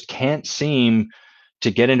who just can't seem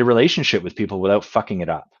to get into relationship with people without fucking it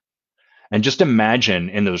up. And just imagine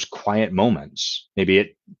in those quiet moments, maybe at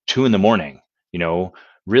 2 a.m,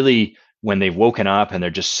 really when they've woken up and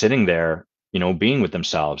they're just sitting there, being with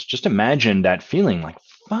themselves, just imagine that feeling like,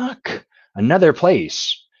 fuck, another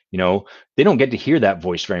place. They don't get to hear that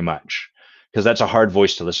voice very much because that's a hard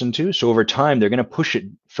voice to listen to. So over time, they're going to push it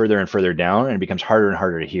further and further down and it becomes harder and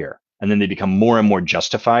harder to hear. And then they become more and more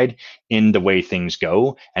justified in the way things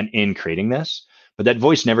go and in creating this. But that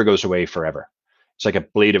voice never goes away forever. It's like a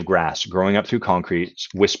blade of grass growing up through concrete,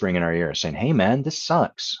 whispering in our ear, saying, hey, man, this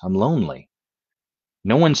sucks. I'm lonely.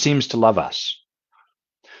 No one seems to love us.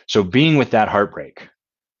 So being with that heartbreak,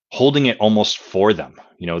 holding it almost for them,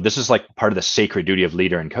 this is like part of the sacred duty of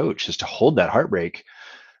leader and coach is to hold that heartbreak,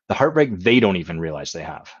 the heartbreak they don't even realize they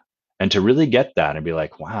have. And to really get that and be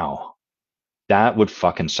like, wow, that would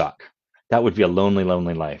fucking suck. That would be a lonely,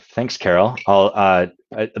 lonely life. Thanks, Carol. I'd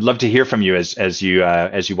love to hear from you as you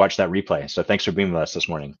watch that replay. So thanks for being with us this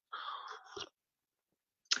morning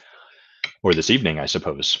or this evening, I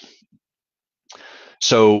suppose.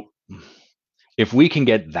 So if we can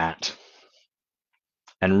get that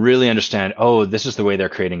and really understand, oh, this is the way they're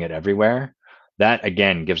creating it everywhere, that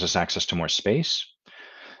again gives us access to more space.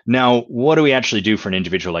 Now, what do we actually do for an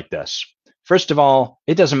individual like this? First of all,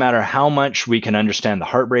 it doesn't matter how much we can understand the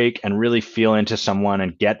heartbreak and really feel into someone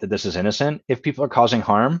and get that this is innocent. If people are causing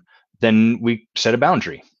harm, then we set a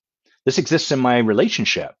boundary. This exists in my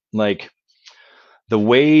relationship. Like the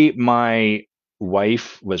way my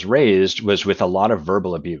wife was raised was with a lot of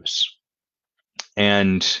verbal abuse.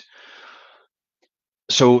 And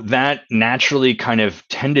So that naturally kind of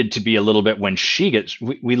tended to be a little bit when she gets,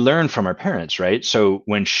 we learn from our parents, right? So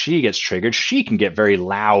when she gets triggered, she can get very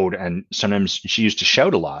loud, and sometimes she used to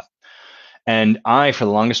shout a lot. And I, for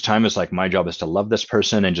the longest time, was like, my job is to love this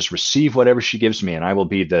person and just receive whatever she gives me. And I will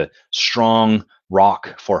be the strong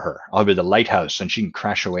rock for her. I'll be the lighthouse and she can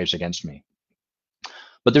crash her waves against me.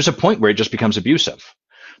 But there's a point where it just becomes abusive.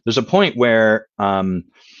 There's a point where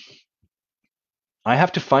I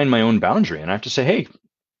have to find my own boundary, and I have to say, hey,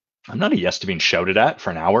 I'm not a yes to being shouted at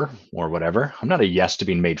for an hour or whatever. I'm not a yes to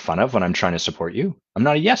being made fun of when I'm trying to support you. I'm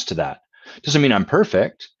not a yes to that. Doesn't mean I'm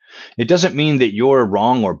perfect. It doesn't mean that you're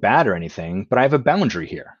wrong or bad or anything, but I have a boundary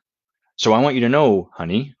here. So I want you to know,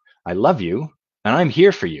 honey, I love you and I'm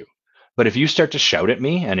here for you. But if you start to shout at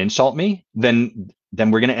me and insult me, then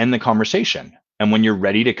we're going to end the conversation. And when you're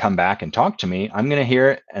ready to come back and talk to me, I'm going to hear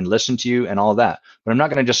it and listen to you and all of that. But I'm not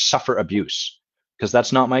going to just suffer abuse, because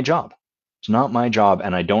that's not my job. It's not my job,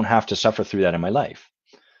 and I don't have to suffer through that in my life.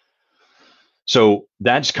 So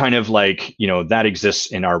that's kind of like, that exists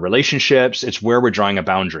in our relationships. It's where we're drawing a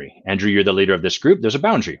boundary. Andrew, you're the leader of this group. There's a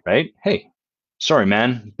boundary, right? Hey, sorry,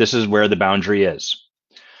 man, this is where the boundary is.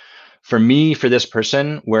 For me, for this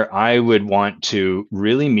person, where I would want to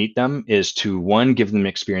really meet them is to, one, give them an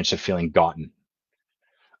experience of feeling gotten.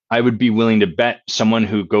 I would be willing to bet someone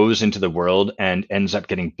who goes into the world and ends up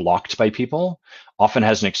getting blocked by people often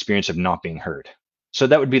has an experience of not being heard. So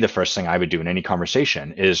that would be the first thing I would do in any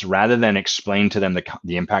conversation, is rather than explain to them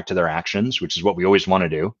the impact of their actions, which is what we always want to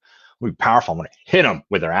do. We're powerful. I want to hit them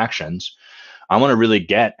with their actions. I want to really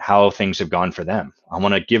get how things have gone for them. I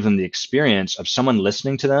want to give them the experience of someone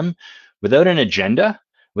listening to them without an agenda,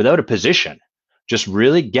 without a position, just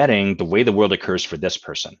really getting the way the world occurs for this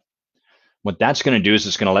person. What that's going to do is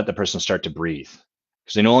it's going to let the person start to breathe,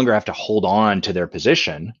 because they no longer have to hold on to their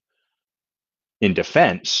position in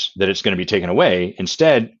defense that it's going to be taken away.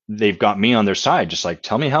 Instead, they've got me on their side, just like,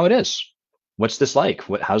 tell me how it is. What's this like?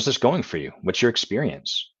 How's this going for you? What's your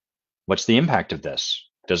experience? What's the impact of this?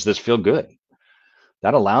 Does this feel good?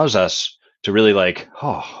 That allows us to really like,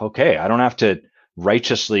 oh, okay, I don't have to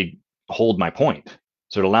righteously hold my point.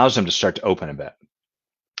 So it allows them to start to open a bit.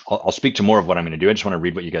 I'll speak to more of what I'm going to do. I just want to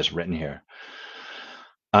read what you guys have written here.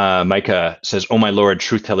 Micah says, oh, my Lord,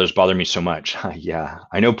 truth tellers bother me so much. Yeah,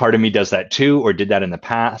 I know part of me does that too, or did that in the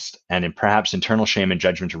past, and perhaps internal shame and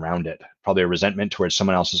judgment around it. Probably a resentment towards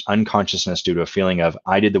someone else's unconsciousness due to a feeling of,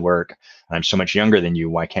 I did the work, and I'm so much younger than you.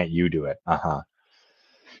 Why can't you do it?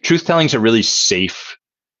 Truth telling is a really safe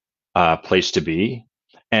place to be.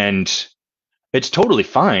 And it's totally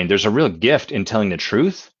fine. There's a real gift in telling the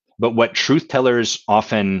truth. But what truth tellers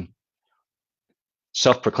often,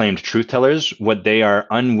 self-proclaimed truth tellers, what they are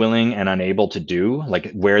unwilling and unable to do,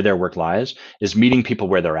 like where their work lies, is meeting people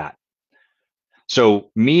where they're at.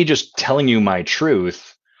 So me just telling you my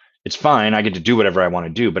truth, it's fine. I get to do whatever I want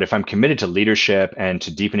to do. But if I'm committed to leadership and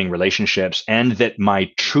to deepening relationships, and that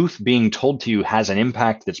my truth being told to you has an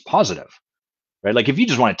impact that's positive, right? Like if you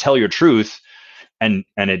just want to tell your truth and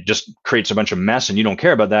it just creates a bunch of mess and you don't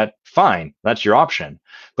care about that, fine, that's your option.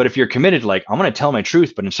 But if you're committed, like, I want to tell my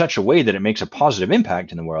truth, but in such a way that it makes a positive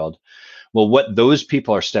impact in the world, well, what those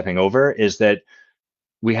people are stepping over is that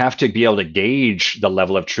we have to be able to gauge the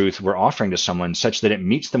level of truth we're offering to someone such that it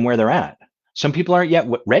meets them where they're at. Some people aren't yet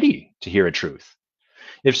ready to hear a truth.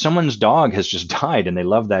 If someone's dog has just died and they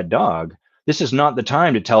love that dog, this is not the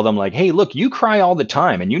time to tell them like, hey, look, you cry all the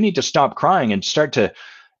time and you need to stop crying and start to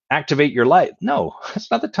activate your life. No,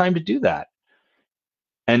 it's not the time to do that.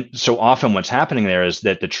 And so often what's happening there is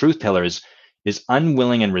that the truth teller is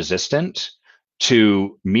unwilling and resistant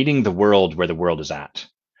to meeting the world where the world is at.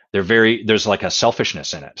 There's like a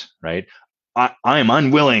selfishness in it, right? I'm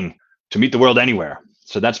unwilling to meet the world anywhere.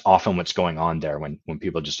 So that's often what's going on there when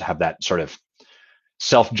people just have that sort of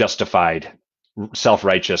self-justified,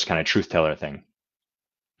 self-righteous kind of truth teller thing.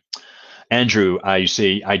 Andrew, you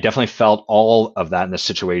see, I definitely felt all of that in this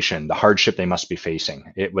situation, the hardship they must be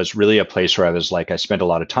facing. It was really a place where I was like, I spent a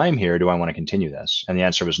lot of time here. Do I want to continue this? And the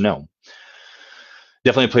answer was no.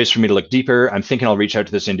 Definitely a place for me to look deeper. I'm thinking I'll reach out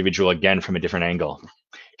to this individual again from a different angle.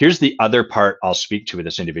 Here's the other part I'll speak to with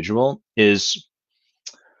this individual is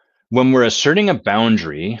when we're asserting a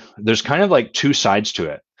boundary, there's kind of like two sides to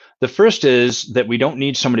it. The first is that we don't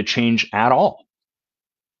need someone to change at all.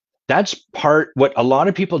 That's what a lot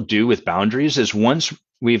of people do with boundaries is once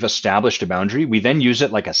we've established a boundary, we then use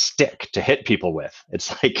it like a stick to hit people with.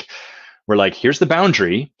 It's like, we're like, here's the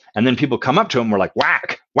boundary. And then people come up to them, we're like,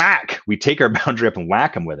 whack, whack. We take our boundary up and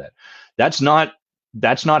whack them with it. That's not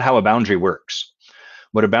how a boundary works.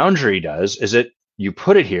 What a boundary does is you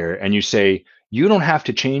put it here and you say, you don't have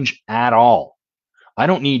to change at all. I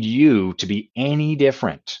don't need you to be any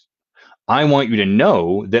different. I want you to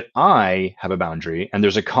know that I have a boundary and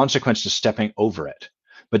there's a consequence to stepping over it.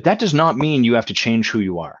 But that does not mean you have to change who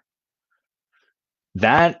you are.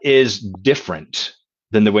 That is different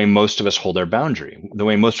than the way most of us hold our boundary. The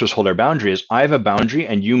way most of us hold our boundary is I have a boundary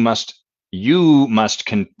and you must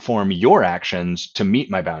conform your actions to meet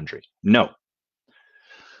my boundary. No.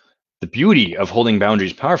 The beauty of holding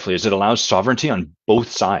boundaries powerfully is it allows sovereignty on both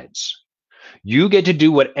sides. You get to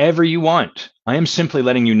do whatever you want. I am simply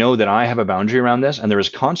letting you know that I have a boundary around this and there is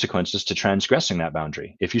consequences to transgressing that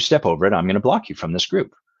boundary. If you step over it, I'm going to block you from this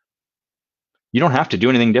group. You don't have to do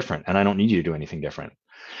anything different, and I don't need you to do anything different.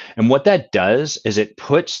 And what that does is it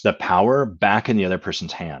puts the power back in the other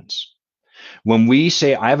person's hands. When we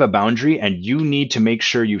say, I have a boundary and you need to make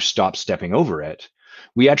sure you stop stepping over it,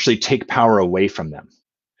 we actually take power away from them.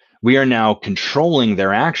 We are now controlling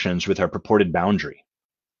their actions with our purported boundary.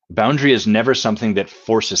 Boundary is never something that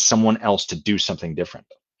forces someone else to do something different.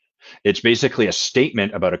 It's basically a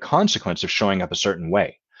statement about a consequence of showing up a certain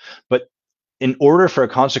way. But in order for a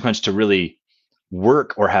consequence to really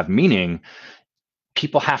work or have meaning,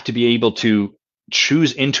 people have to be able to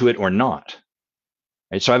choose into it or not.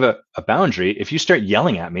 Right? So I have a boundary. If you start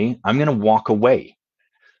yelling at me, I'm going to walk away.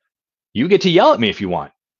 You get to yell at me if you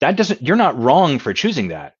want. You're not wrong for choosing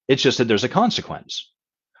that. It's just that there's a consequence.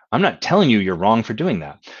 I'm not telling you you're wrong for doing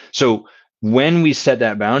that. So when we set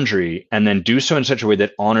that boundary and then do so in such a way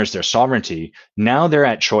that honors their sovereignty, now they're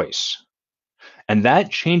at choice. And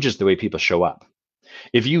that changes the way people show up.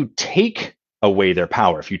 If you take away their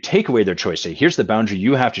power, if you take away their choice, say, here's the boundary,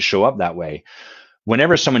 you have to show up that way.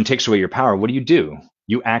 Whenever someone takes away your power, what do?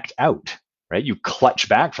 You act out, right? You clutch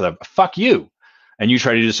back for the fuck you. And you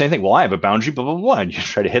try to do the same thing. Well, I have a boundary, blah, blah, blah. And you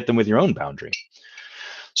try to hit them with your own boundary.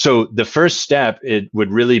 So the first step, it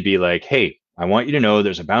would really be like, hey, I want you to know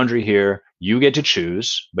there's a boundary here. You get to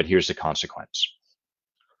choose, but here's the consequence.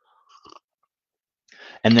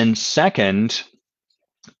 And then second,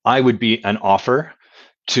 I would be an offer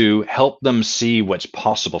to help them see what's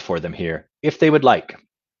possible for them here, if they would like.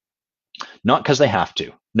 Not because they have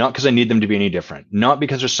to, not because I need them to be any different, not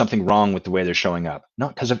because there's something wrong with the way they're showing up,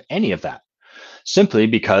 not because of any of that. Simply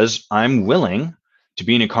because I'm willing to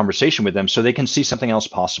be in a conversation with them so they can see something else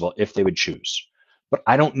possible if they would choose. But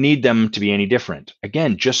I don't need them to be any different.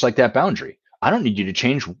 Again, just like that boundary, I don't need you to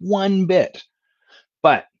change one bit.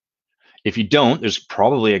 But if you don't, there's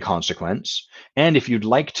probably a consequence. And if you'd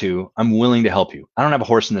like to, I'm willing to help you. I don't have a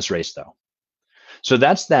horse in this race, though. So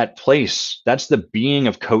that's that place. That's the being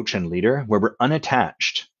of coach and leader where we're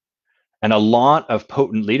unattached. And a lot of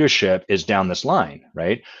potent leadership is down this line,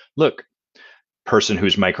 right? Look, person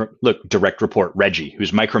who's direct report, Reggie,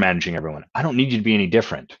 who's micromanaging everyone. I don't need you to be any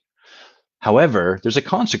different. However, there's a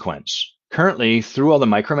consequence. Currently, through all the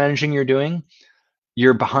micromanaging you're doing,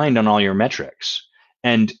 you're behind on all your metrics.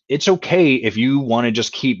 And it's okay if you want to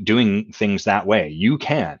just keep doing things that way. You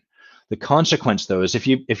can. The consequence, though, is if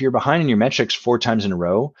you're behind in your metrics 4 times in a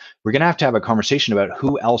row, we're going to have a conversation about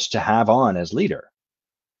who else to have on as leader.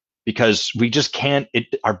 Because we just can't,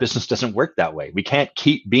 our business doesn't work that way. We can't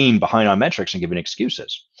keep being behind on metrics and giving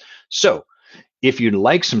excuses. So if you'd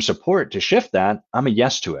like some support to shift that, I'm a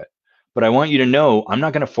yes to it. But I want you to know I'm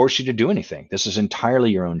not going to force you to do anything. This is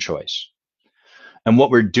entirely your own choice. And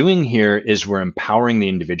what we're doing here is we're empowering the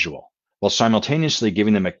individual while simultaneously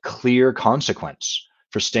giving them a clear consequence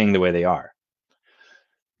for staying the way they are.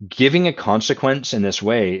 Giving a consequence in this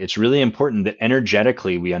way, it's really important that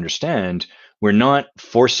energetically we understand we're not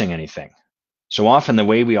forcing anything. So often the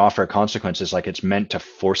way we offer a consequence is like it's meant to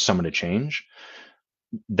force someone to change.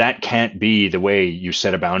 That can't be the way you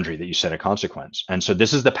set a boundary, that you set a consequence. And so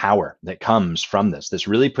this is the power that comes from this. This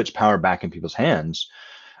really puts power back in people's hands.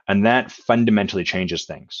 And that fundamentally changes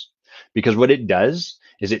things. Because what it does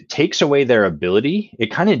is it takes away their ability,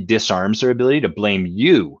 it kind of disarms their ability to blame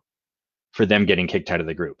you for them getting kicked out of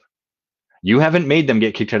the group. You haven't made them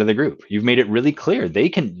get kicked out of the group. You've made it really clear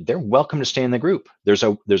they're welcome to stay in the group. There's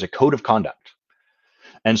a code of conduct.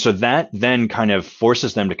 And so that then kind of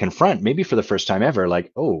forces them to confront, maybe for the first time ever,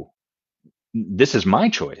 like, oh, this is my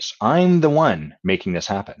choice. I'm the one making this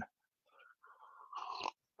happen.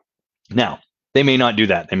 Now, they may not do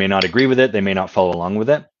that. They may not agree with it. They may not follow along with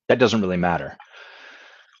it. That doesn't really matter.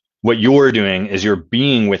 What you're doing is you're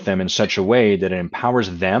being with them in such a way that it empowers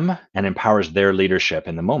them and empowers their leadership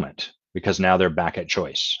in the moment, because now they're back at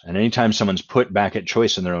choice. And anytime someone's put back at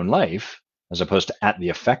choice in their own life, as opposed to at the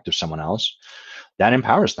effect of someone else, that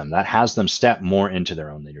empowers them. That has them step more into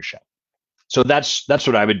their own leadership. So that's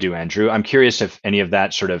what I would do, Andrew. I'm curious if any of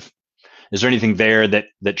that sort of, is there anything there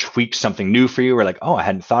that tweaks something new for you, or like, oh, I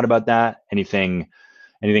hadn't thought about that? Anything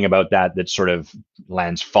about that that's sort of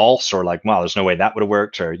lands false, or like, wow, there's no way that would have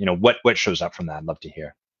worked, or what shows up from that. I'd love to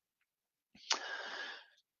hear.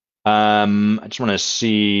 I just want to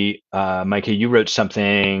see, Micah, you wrote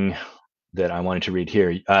something that I wanted to read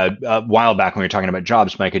here. A while back when we were talking about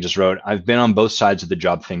jobs, Micah just wrote, I've been on both sides of the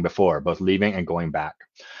job thing before, both leaving and going back.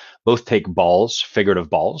 Both take balls, figurative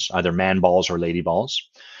balls, either man balls or lady balls.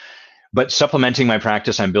 But supplementing my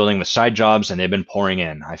practice, I'm building with side jobs, and they've been pouring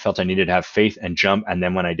in. I felt I needed to have faith and jump, and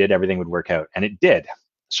then when I did, everything would work out. And it did.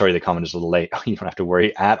 Sorry, the comment is a little late. You don't have to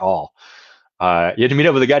worry at all. You had to meet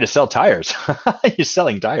up with a guy to sell tires. You're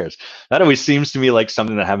selling tires. That always seems to me like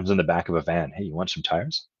something that happens in the back of a van. Hey, you want some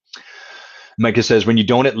tires? Micah says, when you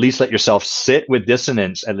don't at least let yourself sit with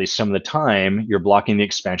dissonance at least some of the time, you're blocking the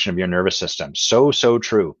expansion of your nervous system. So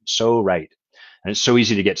true. So right. And it's so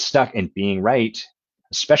easy to get stuck in being right,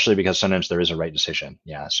 especially because sometimes there is a right decision.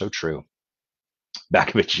 Yeah, so true. Back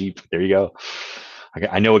of a Jeep. There you go.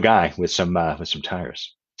 I know a guy with some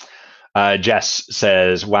tires. Jess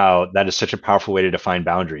says, wow, that is such a powerful way to define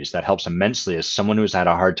boundaries. That helps immensely as someone who's had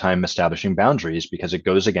a hard time establishing boundaries because it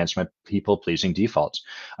goes against my people-pleasing defaults.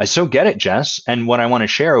 I so get it, Jess. And what I want to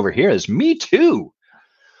share over here is me too.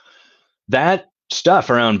 That stuff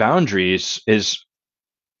around boundaries is,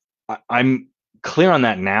 I'm clear on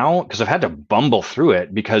that now because I've had to bumble through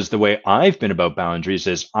it, because the way I've been about boundaries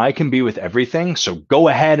is I can be with everything. So go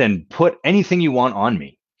ahead and put anything you want on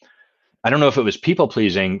me. I don't know if it was people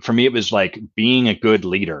pleasing. For me, it was like being a good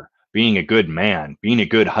leader, being a good man, being a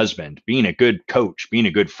good husband, being a good coach, being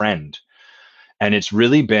a good friend. And it's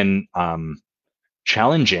really been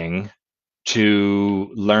challenging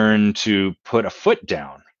to learn to put a foot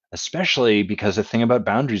down, especially because the thing about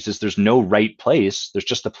boundaries is there's no right place. There's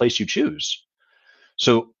just the place you choose.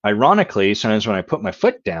 So ironically, sometimes when I put my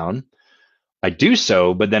foot down, I do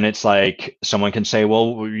so, but then it's like someone can say,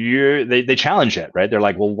 well, they challenge it, right? They're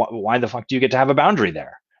like, well, why the fuck do you get to have a boundary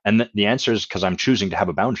there? And the answer is because I'm choosing to have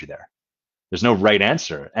a boundary there. There's no right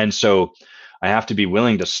answer. And so I have to be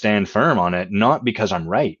willing to stand firm on it, not because I'm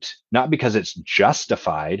right, not because it's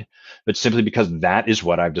justified, but simply because that is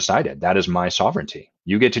what I've decided. That is my sovereignty.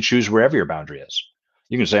 You get to choose wherever your boundary is.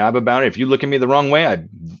 You can say, I have a boundary. If you look at me the wrong way,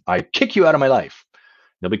 I kick you out of my life.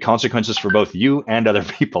 There'll be consequences for both you and other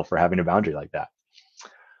people for having a boundary like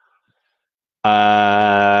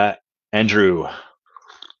that. Andrew,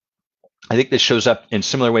 I think this shows up in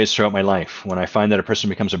similar ways throughout my life. When I find that a person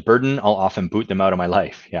becomes a burden, I'll often boot them out of my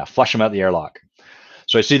life. Yeah, flush them out the airlock.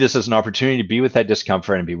 So I see this as an opportunity to be with that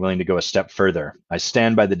discomfort and be willing to go a step further. I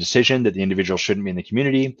stand by the decision that the individual shouldn't be in the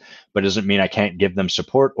community, but it doesn't mean I can't give them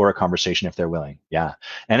support or a conversation if they're willing. Yeah.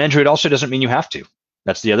 And Andrew, it also doesn't mean you have to.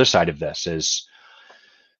 That's the other side of this is,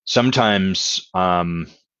 sometimes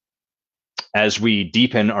as we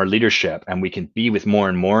deepen our leadership and we can be with more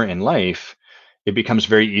and more in life, it becomes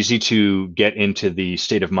very easy to get into the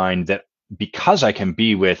state of mind that because I can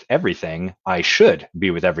be with everything, I should be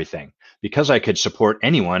with everything. Because I could support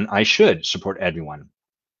anyone, I should support everyone.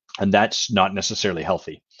 And that's not necessarily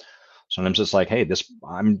healthy. Sometimes it's like, hey,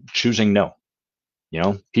 I'm choosing no.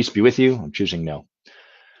 Peace be with you. I'm choosing no.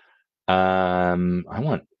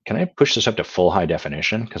 Can I push this up to full high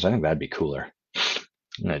definition? Because I think that'd be cooler.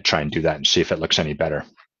 I'm going to try and do that and see if it looks any better.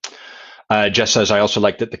 Jess says, I also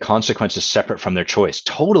like that the consequence is separate from their choice.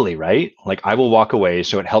 Totally, right? Like I will walk away,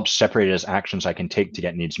 so it helps separate it as actions I can take to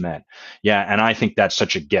get needs met. Yeah, and I think that's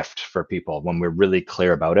such a gift for people when we're really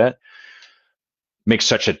clear about it. Makes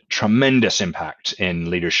such a tremendous impact in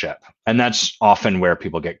leadership. And that's often where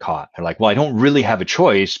people get caught. They're like, well, I don't really have a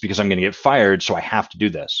choice because I'm going to get fired, so I have to do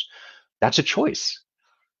this. That's a choice.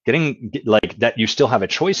 Getting like that, you still have a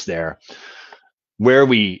choice there. Where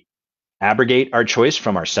we abrogate our choice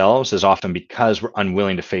from ourselves is often because we're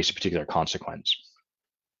unwilling to face a particular consequence.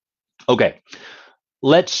 Okay,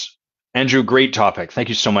 Andrew, great topic. Thank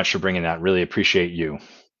you so much for bringing that. Really appreciate you.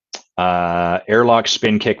 Airlock,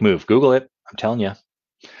 spin, kick, move. Google it. I'm telling you.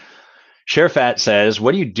 Sherfat says,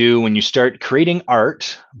 what do you do when you start creating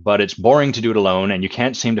art, but it's boring to do it alone and you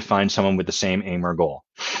can't seem to find someone with the same aim or goal?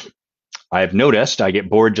 I have noticed I get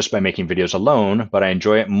bored just by making videos alone, but I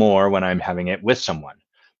enjoy it more when I'm having it with someone,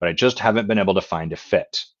 but I just haven't been able to find a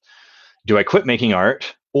fit. Do I quit making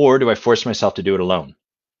art or do I force myself to do it alone?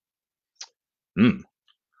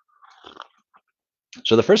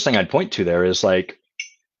 So the first thing I'd point to there is like,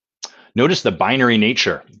 notice the binary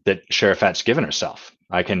nature that Sherifat's given herself.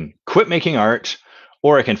 I can quit making art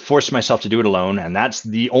or I can force myself to do it alone. And that's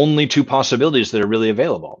the only two possibilities that are really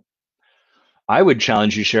available. I would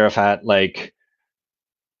challenge you, Sherifat, like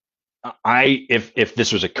if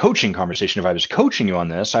this was a coaching conversation, if I was coaching you on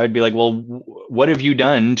this, I would be like, well, what have you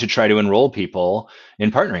done to try to enroll people in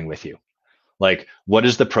partnering with you? Like, what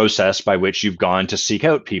is the process by which you've gone to seek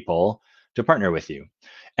out people to partner with you?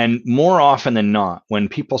 And more often than not, when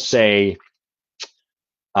people say,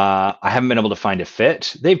 I haven't been able to find a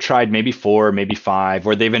fit, they've tried maybe 4, maybe 5,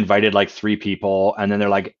 or they've invited like 3 people, and then they're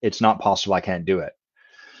like, it's not possible, I can't do it.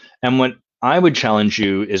 And what I would challenge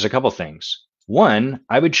you is a couple things. One,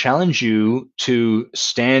 I would challenge you to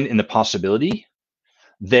stand in the possibility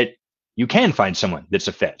that you can find someone that's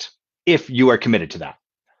a fit if you are committed to that.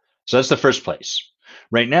 So that's the first place.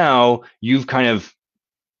 Right now, you've kind of,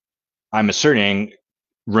 I'm asserting,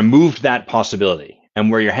 removed that possibility. And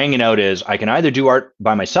where you're hanging out is I can either do art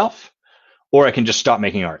by myself or I can just stop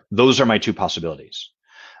making art. Those are my 2 possibilities.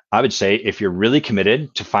 I would say if you're really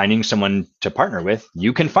committed to finding someone to partner with,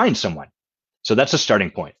 you can find someone. So that's a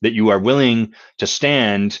starting point, that you are willing to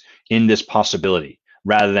stand in this possibility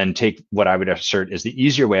rather than take what I would assert is the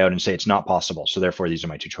easier way out and say it's not possible. So therefore, these are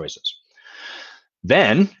my 2 choices.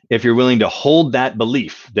 Then, if you're willing to hold that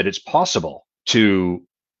belief that it's possible to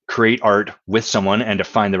create art with someone and to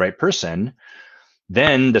find the right person,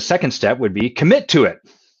 then the second step would be commit to it.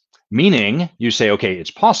 Meaning you say, okay,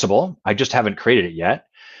 it's possible. I just haven't created it yet.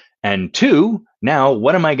 And 2, now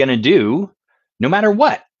what am I going to do no matter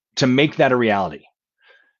what to make that a reality?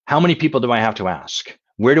 How many people do I have to ask?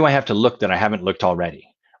 Where do I have to look that I haven't looked already?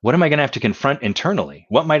 What am I going to have to confront internally?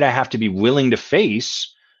 What might I have to be willing to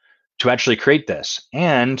face to actually create this?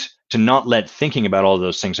 And to not let thinking about all of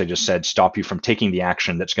those things I just said stop you from taking the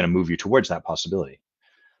action that's going to move you towards that possibility.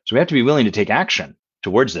 So we have to be willing to take action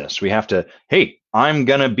towards this. We have to, hey, I'm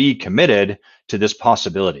going to be committed to this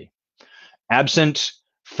possibility. Absent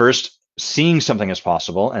first seeing something as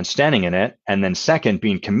possible and standing in it, and then second,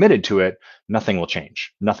 being committed to it, nothing will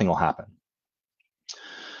change. Nothing will happen.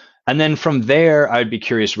 And then from there, I'd be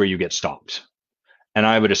curious where you get stopped. And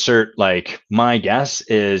I would assert, like, my guess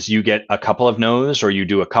is you get a couple of no's, or you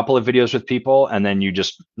do a couple of videos with people, and then you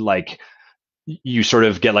just like, you sort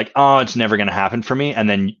of get like, oh, it's never going to happen for me. And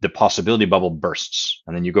then the possibility bubble bursts.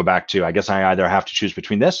 And then you go back to, I guess I either have to choose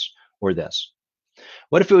between this or this.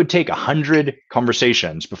 What if it would take 100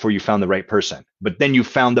 conversations before you found the right person, but then you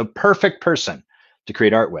found the perfect person to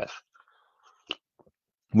create art with?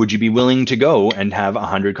 Would you be willing to go and have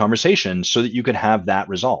 100 conversations so that you could have that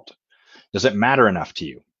result? Does it matter enough to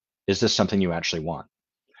you? Is this something you actually want?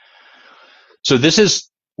 So this is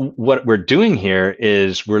what we're doing here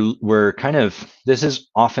is we're kind of, this is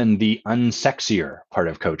often the unsexier part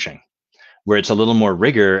of coaching, where it's a little more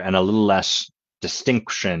rigor and a little less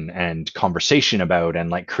distinction and conversation about and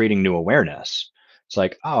like creating new awareness. It's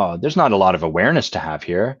like, oh, there's not a lot of awareness to have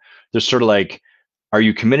here. There's sort of like, are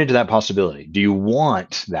you committed to that possibility? Do you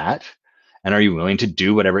want that? And are you willing to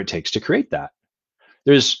do whatever it takes to create that?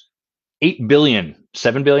 There's 8 billion,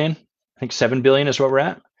 7 billion, I think 7 billion is what we're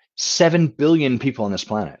at. 7 billion people on this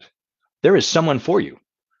planet. There is someone for you.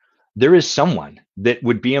 There is someone that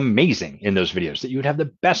would be amazing in those videos, that you would have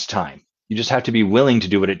the best time. You just have to be willing to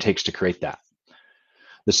do what it takes to create that.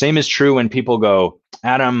 The same is true when people go,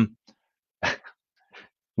 Adam,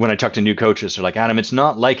 when I talk to new coaches, they're like, Adam, it's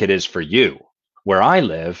not like it is for you. Where I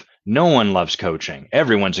live, no one loves coaching.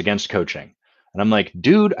 Everyone's against coaching. And I'm like,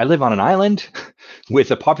 dude, I live on an island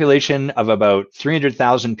with a population of about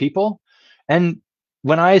 300,000 people. And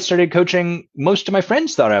when I started coaching, most of my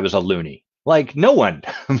friends thought I was a loony. Like, no one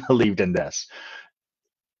believed in this.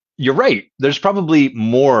 You're right. There's probably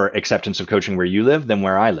more acceptance of coaching where you live than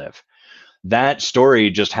where I live. That story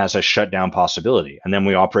just has a shutdown possibility. And then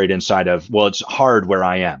we operate inside of, well, it's hard where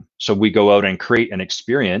I am. So we go out and create an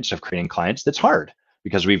experience of creating clients that's hard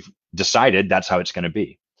because we've decided that's how it's going to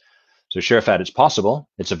be. So Sherifat, it's possible,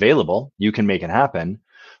 it's available, you can make it happen,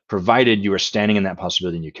 provided you are standing in that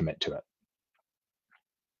possibility and you commit to it.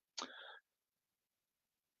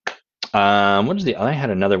 What is I had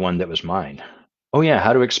another one that was mine. Oh yeah,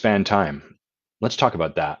 how to expand time. Let's talk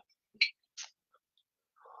about that.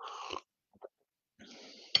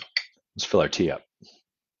 Let's fill our tea up.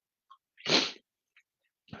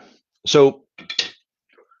 So,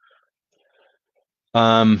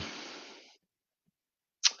 I'm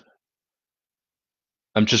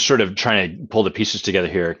just sort of trying to pull the pieces together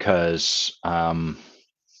here because, oh,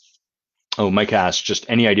 Mike asked, just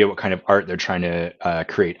any idea what kind of art they're trying to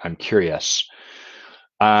create? I'm curious.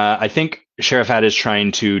 I think Sherifat is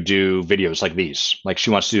trying to do videos like these. Like she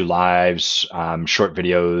wants to do lives, short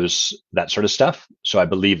videos, that sort of stuff. So I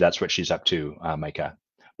believe that's what she's up to, Micah.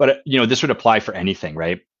 But you know, this would apply for anything,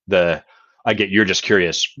 right? I get you're just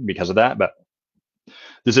curious because of that, but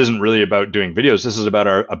this isn't really about doing videos. This is about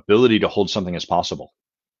our ability to hold something as possible.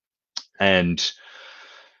 And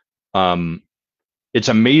it's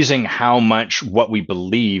amazing how much what we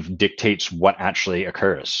believe dictates what actually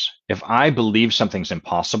occurs. If I believe something's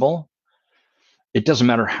impossible, it doesn't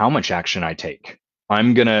matter how much action I take.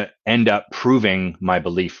 I'm going to end up proving my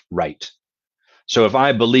belief right. So if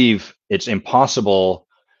I believe it's impossible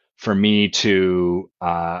for me to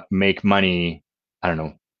make money, I don't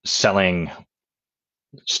know, selling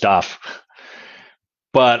stuff,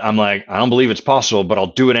 but I'm like, I don't believe it's possible, but I'll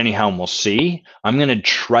do it anyhow and we'll see. I'm going to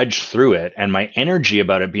trudge through it. And my energy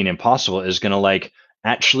about it being impossible is going to like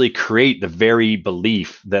actually create the very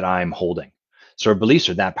belief that I'm holding. So our beliefs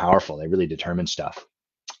are that powerful. They really determine stuff.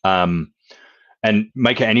 And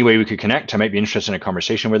Micah, any way we could connect? I might be interested in a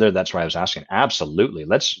conversation with her. That's why I was asking. Absolutely.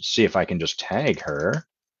 Let's see if I can just tag her.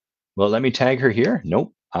 Well, let me tag her here.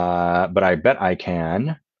 Nope. But I bet I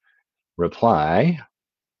can reply.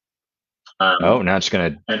 Oh, now it's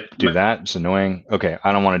going to do that. It's annoying. Okay,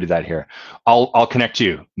 I don't want to do that here. I'll connect to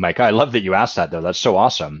you, Micah. I love that you asked that, though. That's so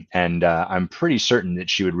awesome. And I'm pretty certain that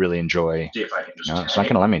she would really enjoy. See if I can just no, it's not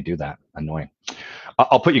going to let me do that. Annoying.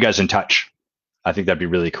 I'll put you guys in touch. I think that'd be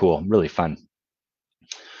really cool, really fun.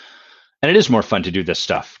 And it is more fun to do this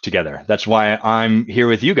stuff together. That's why I'm here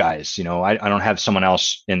with you guys. You know, I don't have someone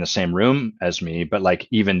else in the same room as me, but like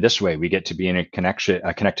even this way, we get to be in a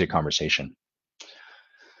connected conversation.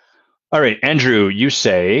 All right, Andrew, you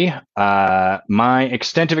say, my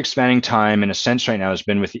extent of expanding time in a sense right now has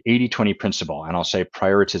been with the 80-20 principle, and I'll say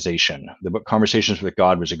prioritization. The book Conversations with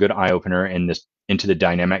God was a good eye-opener into the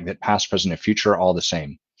dynamic that past, present, and future are all the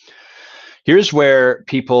same. Here's where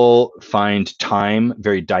people find time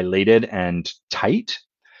very dilated and tight,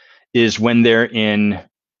 is when they're in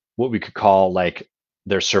what we could call like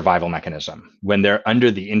their survival mechanism, when they're under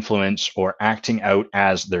the influence or acting out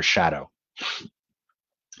as their shadow.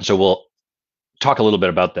 So we'll talk a little bit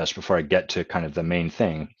about this before I get to kind of the main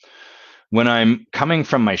thing. When I'm coming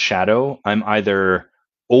from my shadow, I'm either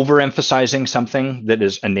overemphasizing something that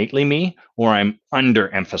is innately me, or I'm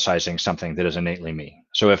underemphasizing something that is innately me.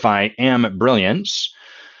 So if I am brilliance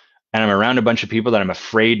and I'm around a bunch of people that I'm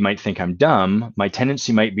afraid might think I'm dumb, my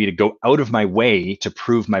tendency might be to go out of my way to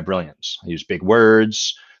prove my brilliance. I use big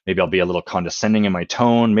words. Maybe I'll be a little condescending in my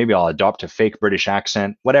tone. Maybe I'll adopt a fake British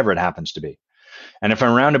accent, whatever it happens to be. And if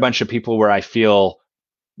I'm around a bunch of people where I feel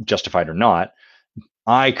justified or not,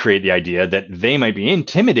 I create the idea that they might be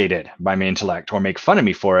intimidated by my intellect or make fun of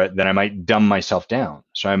me for it, then I might dumb myself down.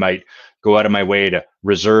 So I might go out of my way to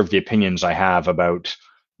reserve the opinions I have about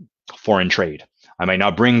foreign trade. I might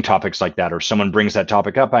not bring topics like that, or someone brings that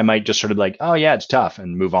topic up, I might just sort of like, oh yeah, it's tough,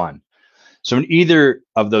 and move on. So in either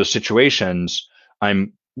of those situations,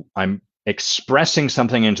 I'm expressing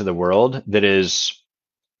something into the world that is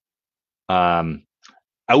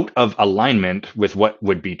out of alignment with what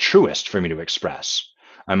would be truest for me to express.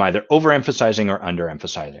 I'm either overemphasizing or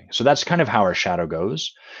underemphasizing. So that's kind of how our shadow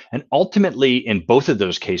goes. And ultimately, in both of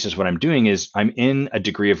those cases, what I'm doing is I'm in a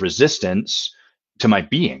degree of resistance to my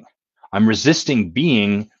being. I'm resisting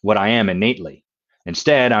being what I am innately.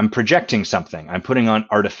 Instead, I'm projecting something. I'm putting on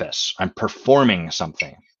artifice. I'm performing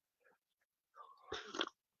something.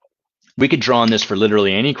 We could draw on this for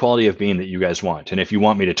literally any quality of being that you guys want. And if you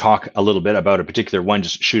want me to talk a little bit about a particular one,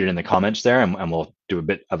 just shoot it in the comments there, and we'll do a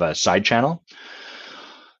bit of a side channel.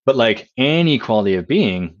 But like any quality of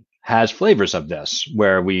being has flavors of this,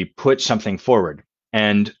 where we put something forward.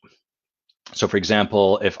 And so, for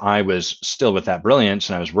example, if I was still with that brilliance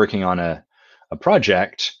and I was working on a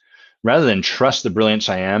project, rather than trust the brilliance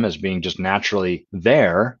I am as being just naturally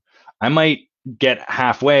there, I might get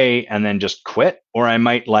halfway and then just quit, or I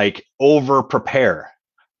might like over prepare.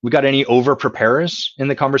 We got any over preparers in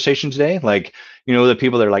the conversation today? Like, you know, the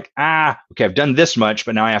people that are like, okay, I've done this much,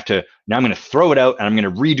 but now I'm going to throw it out and I'm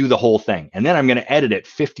going to redo the whole thing. And then I'm going to edit it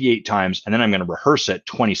 58 times and then I'm going to rehearse it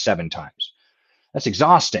 27 times. That's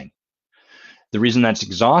exhausting. The reason that's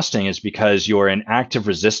exhausting is because you're in active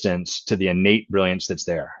resistance to the innate brilliance that's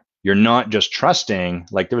there. You're not just trusting.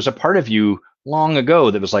 Like, there was a part of you long ago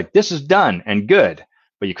that was like, this is done and good,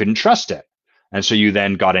 but you couldn't trust it. And so you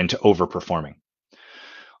then got into overperforming.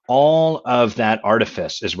 All of that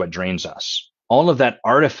artifice is what drains us. All of that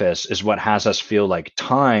artifice is what has us feel like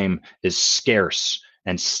time is scarce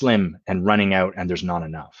and slim and running out and there's not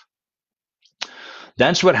enough.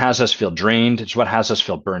 That's what has us feel drained. It's what has us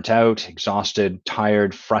feel burnt out, exhausted,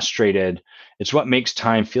 tired, frustrated. It's what makes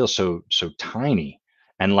time feel so tiny.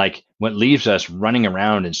 And like what leaves us running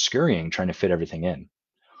around and scurrying, trying to fit everything in.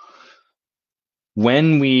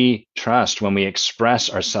 When we trust, when we express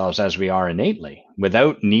ourselves as we are innately,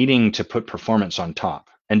 without needing to put performance on top.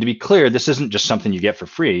 And to be clear, this isn't just something you get for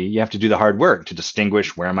free. You have to do the hard work to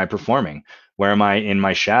distinguish, where am I performing? Where am I in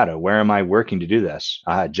my shadow? Where am I working to do this?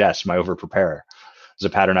 Jess, my over preparer. is a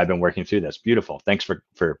pattern I've been working through this. Beautiful. Thanks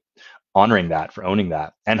for honoring that, for owning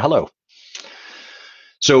that. And hello.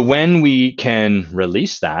 So when we can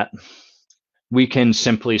release that, we can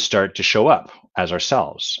simply start to show up as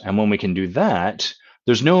ourselves. And when we can do that,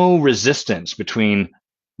 there's no resistance between,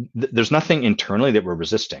 there's nothing internally that we're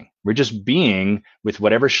resisting. We're just being with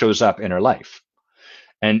whatever shows up in our life.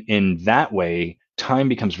 And in that way, time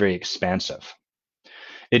becomes very expansive.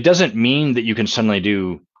 It doesn't mean that you can suddenly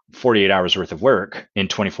do 48 hours worth of work in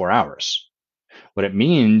 24 hours. What it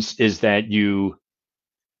means is that you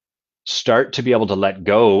start to be able to let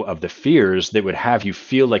go of the fears that would have you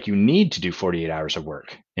feel like you need to do 48 hours of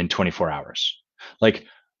work in 24 hours. Like,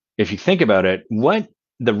 if you think about it, what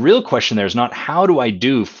the real question there is not how do I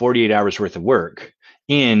do 48 hours worth of work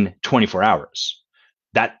in 24 hours?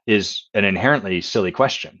 That is an inherently silly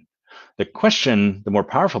question. The question, the more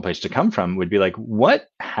powerful place to come from would be like, what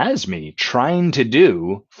has me trying to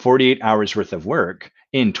do 48 hours worth of work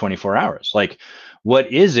in 24 hours? Like,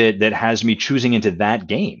 what is it that has me choosing into that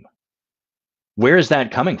game? Where is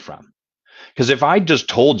that coming from? Because if I just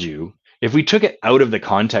told you, if we took it out of the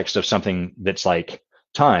context of something that's like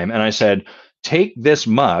time, and I said, take this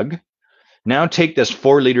mug, now take this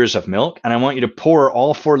 4 liters of milk, and I want you to pour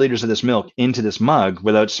all 4 liters of this milk into this mug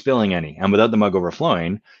without spilling any and without the mug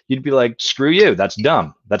overflowing, you'd be like, screw you, that's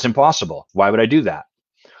dumb. That's impossible. Why would I do that?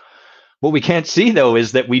 What we can't see though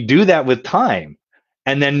is that we do that with time.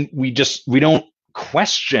 And then we don't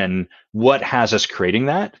question what has us creating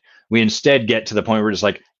that. We instead get to the point where we're just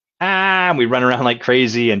like, we run around like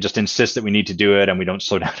crazy and just insist that we need to do it. And we don't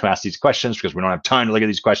slow down to ask these questions because we don't have time to look at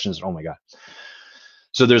these questions. Oh my God.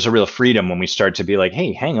 So there's a real freedom when we start to be like,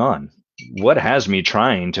 hey, hang on. What has me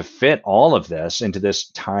trying to fit all of this into this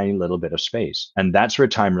tiny little bit of space? And that's where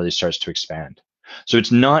time really starts to expand. So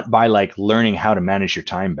it's not by like learning how to manage your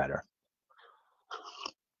time better.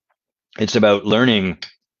 It's about learning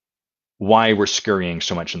why we're scurrying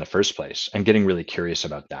so much in the first place and getting really curious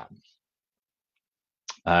about that.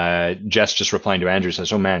 Jess just replying to Andrew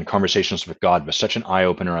says, oh man, Conversations with God was such an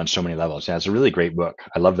eye-opener on so many levels. Yeah, it's a really great book.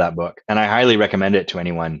 I love that book. And I highly recommend it to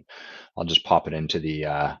anyone. I'll just pop it into the,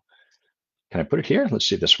 can I put it here? Let's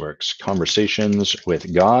see if this works. Conversations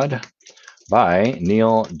with God by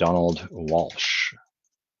Neil Donald Walsh.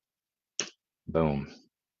 Boom.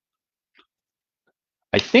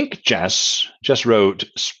 I think Jess just wrote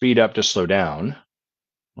speed up to slow down.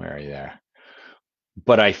 Where are you there?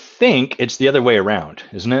 But I think it's the other way around,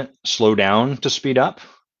 isn't it? Slow down to speed up.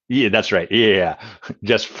 Yeah, that's right. Yeah,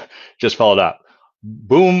 just followed up.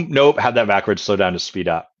 Boom. Nope. Had that backwards. Slow down to speed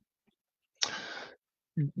up.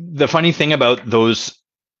 The funny thing about those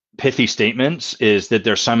pithy statements is that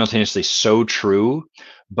they're simultaneously so true,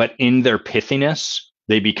 but in their pithiness,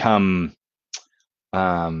 they become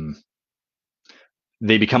like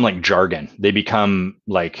jargon. They become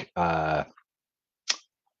like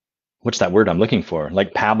what's that word I'm looking for?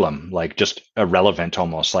 Like pablum, like just irrelevant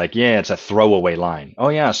almost. Like, yeah, it's a throwaway line. Oh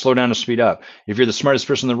yeah, slow down to speed up. If you're the smartest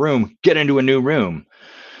person in the room, get into a new room.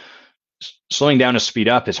 Slowing down to speed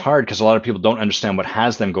up is hard because a lot of people don't understand what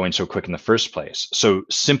has them going so quick in the first place. So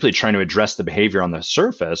simply trying to address the behavior on the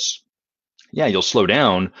surface, yeah, you'll slow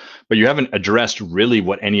down, but you haven't addressed really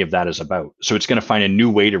what any of that is about. So it's going to find a new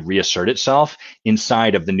way to reassert itself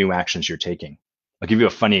inside of the new actions you're taking. I'll give you a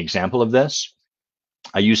funny example of this.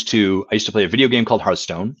 I used to play a video game called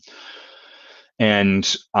Hearthstone,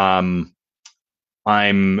 and I'm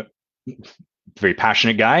a very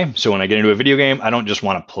passionate guy. So when I get into a video game, I don't just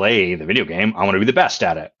want to play the video game. I want to be the best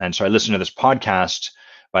at it. And so I listened to this podcast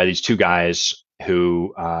by these 2 guys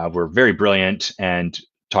who were very brilliant and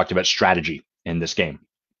talked about strategy in this game.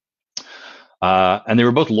 And they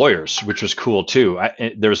were both lawyers, which was cool too.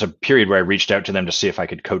 There was a period where I reached out to them to see if I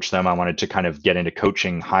could coach them. I wanted to kind of get into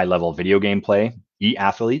coaching high-level video game play,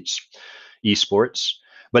 e-athletes, e-sports,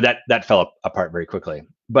 but that fell apart very quickly.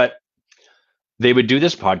 But they would do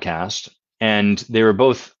this podcast, and they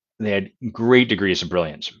had great degrees of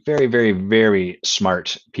brilliance, very, very, very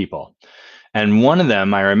smart people. And one of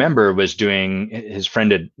them I remember was doing, his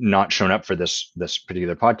friend had not shown up for this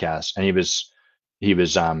particular podcast, and he was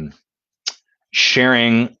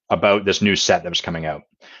sharing about this new set that was coming out.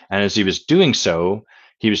 And as he was doing so,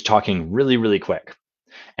 he was talking really, really quick.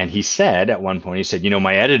 And he said at one point, he said,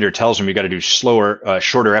 my editor tells him we got to do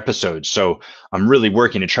shorter episodes. So I'm really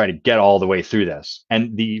working to try to get all the way through this.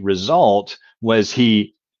 And the result was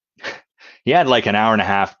he had like an hour and a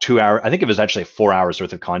half, 2 hours. I think it was actually 4 hours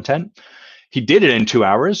worth of content. He did it in 2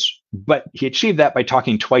 hours, but he achieved that by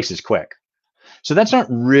talking twice as quick. So that's not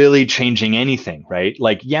really changing anything, right?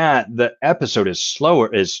 Like, yeah, the episode is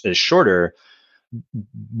shorter,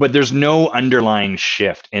 but there's no underlying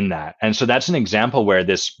shift in that. And so that's an example where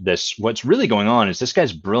what's really going on is this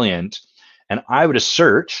guy's brilliant. And I would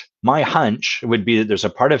assert, my hunch would be that there's a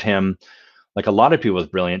part of him, like a lot of people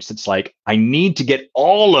with brilliance, it's like, I need to get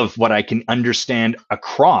all of what I can understand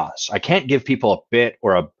across. I can't give people a bit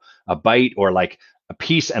or a bite or like a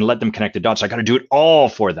piece and let them connect the dots. I got to do it all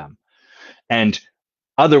for them. And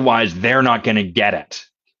otherwise, they're not going to get it.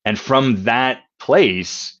 And from that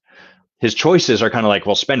place, his choices are kind of like,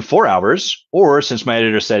 well, spend 4 hours, or since my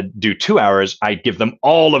editor said do 2 hours, I give them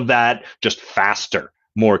all of that just faster,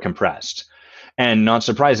 more compressed. And not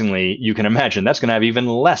surprisingly, you can imagine that's going to have even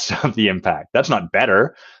less of the impact. That's not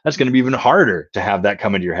better. That's going to be even harder to have that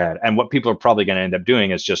come into your head. And what people are probably going to end up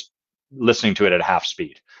doing is just listening to it at half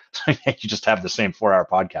speed. So you just have the same 4-hour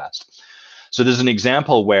podcast. So there's an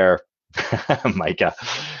example where, Micah,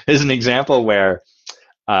 there's an example where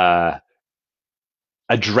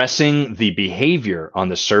addressing the behavior on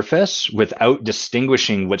the surface without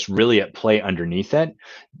distinguishing what's really at play underneath it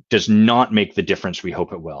does not make the difference we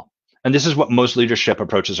hope it will. And this is what most leadership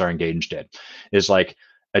approaches are engaged in, is like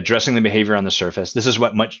addressing the behavior on the surface. This is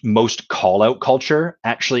what most call out culture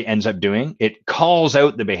actually ends up doing. It calls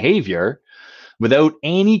out the behavior without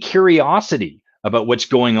any curiosity about what's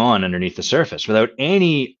going on underneath the surface, without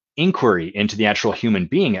any inquiry into the actual human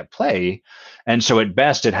being at play. And so at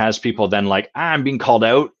best, it has people then like, I'm being called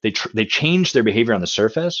out. They change their behavior on the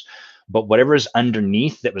surface, but whatever is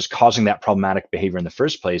underneath that was causing that problematic behavior in the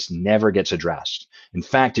first place never gets addressed. In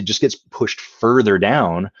fact, it just gets pushed further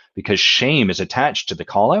down because shame is attached to the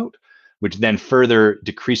call out, which then further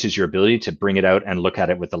decreases your ability to bring it out and look at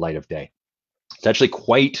it with the light of day. It's actually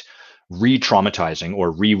quite re-traumatizing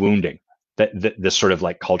or re-wounding, this sort of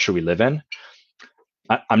like culture we live in.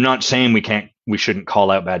 I'm not saying we shouldn't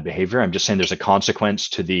call out bad behavior. I'm just saying there's a consequence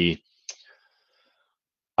to the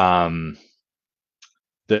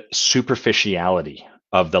superficiality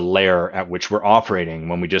of the layer at which we're operating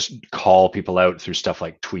when we just call people out through stuff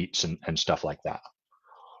like tweets and stuff like that.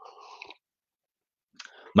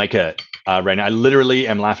 Micah, right now, I literally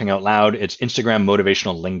am laughing out loud. It's Instagram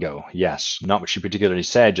motivational lingo. Yes, not what she particularly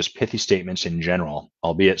said, just pithy statements in general,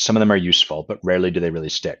 albeit some of them are useful, but rarely do they really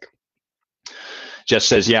stick. Jess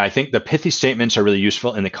says, yeah, I think the pithy statements are really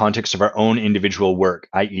useful in the context of our own individual work,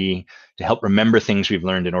 i.e. to help remember things we've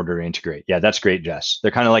learned in order to integrate. Yeah, that's great, Jess.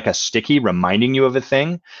 They're kind of like a sticky reminding you of a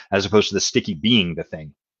thing, as opposed to the sticky being the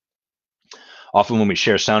thing. Often when we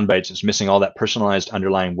share sound bites, it's missing all that personalized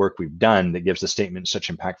underlying work we've done that gives the statement such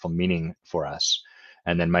impactful meaning for us.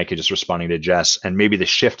 And then Micah just responding to Jess, and maybe the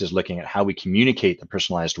shift is looking at how we communicate the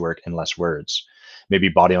personalized work in less words. Maybe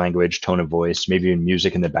body language, tone of voice, maybe even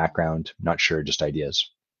music in the background. Not sure, just ideas.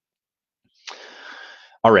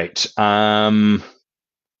 All right.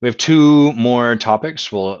 We have 2 more topics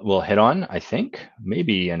we'll hit on, I think.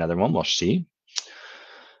 Maybe another one, we'll see.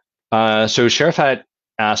 So Sharifat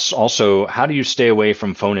asks also, how do you stay away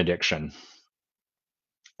from phone addiction?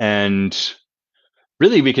 And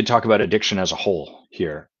really, we could talk about addiction as a whole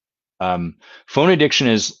here. Phone addiction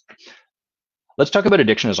is, let's talk about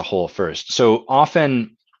addiction as a whole first. So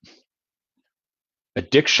often,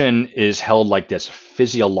 addiction is held like this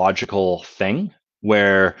physiological thing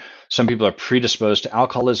where some people are predisposed to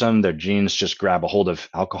alcoholism. Their genes just grab a hold of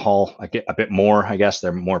alcohol a bit more, I guess.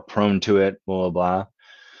 They're more prone to it, blah, blah,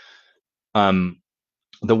 blah.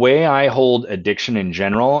 The way I hold addiction in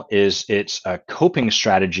general is it's a coping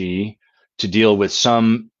strategy to deal with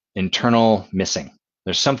some internal missing.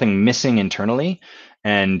 There's something missing internally,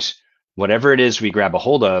 and whatever it is we grab a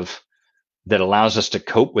hold of that allows us to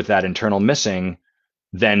cope with that internal missing,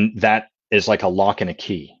 then that is like a lock and a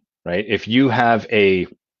key, right? If you have a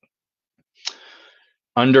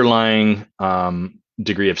underlying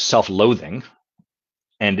degree of self-loathing,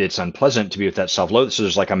 and it's unpleasant to be with that self-loathing, so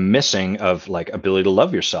there's like a missing of like ability to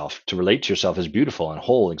love yourself, to relate to yourself as beautiful and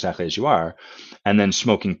whole exactly as you are, and then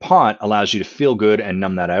smoking pot allows you to feel good and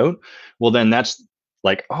numb that out, well, then that's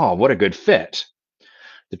like, oh, what a good fit.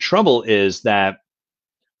 The trouble is that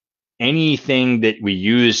anything that we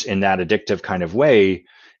use in that addictive kind of way,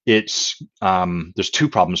 it's there's 2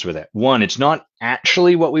 problems with it. One, it's not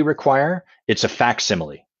actually what we require. It's a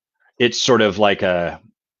facsimile. It's sort of like I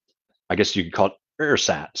guess you could call it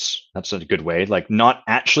ersatz. That's a good way. Like not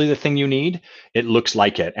actually the thing you need. It looks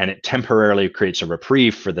like it, and it temporarily creates a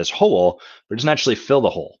reprieve for this hole, but it doesn't actually fill the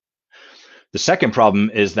hole. The second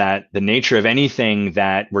problem is that the nature of anything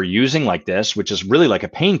that we're using like this, which is really like a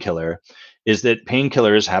painkiller, is that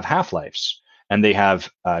painkillers have half-lives and they have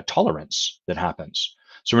tolerance that happens.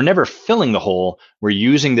 So we're never filling the hole. We're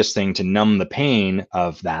using this thing to numb the pain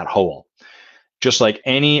of that hole. Just like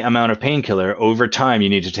any amount of painkiller, over time, you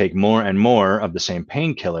need to take more and more of the same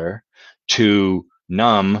painkiller to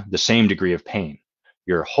numb the same degree of pain.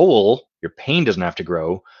 Your pain doesn't have to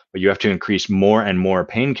grow, but you have to increase more and more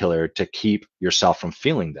painkiller to keep yourself from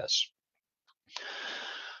feeling this.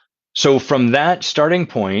 So from that starting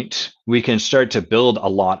point, we can start to build a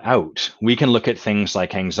lot out. We can look at things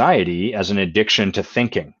like anxiety as an addiction to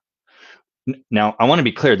thinking. Now, I want to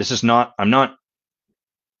be clear, I'm not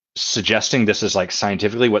suggesting this is like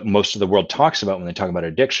scientifically what most of the world talks about when they talk about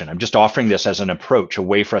addiction. I'm just offering this as an approach, a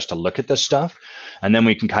way for us to look at this stuff, and then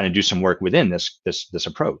we can kind of do some work within this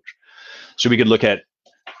approach. So we could look at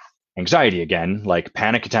anxiety again, like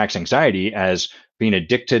panic attacks, anxiety, as being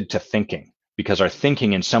addicted to thinking, because our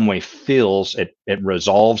thinking in some way feels it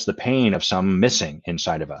resolves the pain of some missing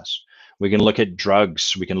inside of us. We can look at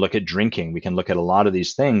drugs, we can look at drinking, we can look at a lot of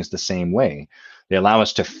these things the same way. They allow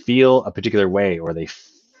us to feel a particular way, or they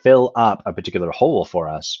fill up a particular hole for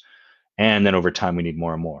us. And then over time, we need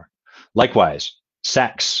more and more. Likewise,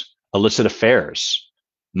 sex, illicit affairs,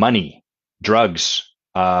 money, drugs,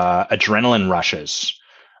 adrenaline rushes,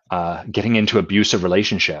 getting into abusive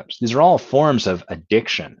relationships. These are all forms of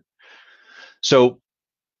addiction. So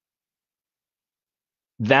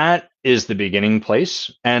that is the beginning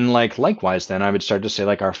place. And likewise, then I would start to say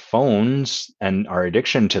like our phones and our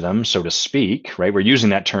addiction to them, so to speak, right? We're using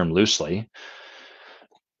that term loosely.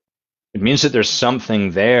 It means that there's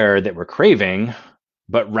something there that we're craving,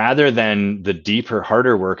 but rather than the deeper,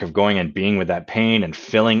 harder work of going and being with that pain and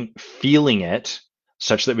feeling it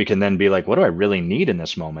such that we can then be like, what do I really need in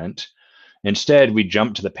this moment? Instead, we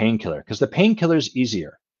jump to the painkiller because the painkiller is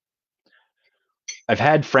easier. I've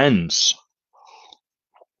had friends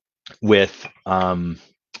with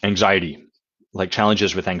anxiety, like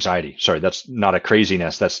challenges with anxiety. Sorry, that's not a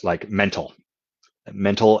craziness. That's like mental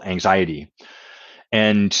anxiety.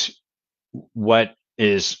 And what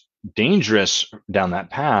is dangerous down that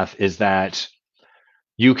path is that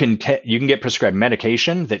you can get prescribed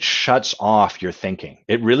medication that shuts off your thinking.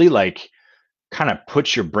 It really like kind of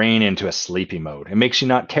puts your brain into a sleepy mode. It makes you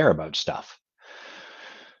not care about stuff.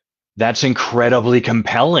 That's incredibly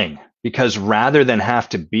compelling because rather than have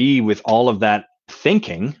to be with all of that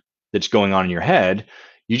thinking that's going on in your head,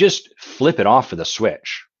 you just flip it off with a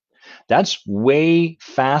switch. That's way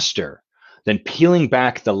faster than peeling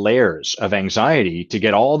back the layers of anxiety to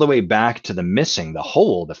get all the way back to the missing, the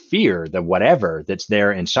hole, the fear, the whatever that's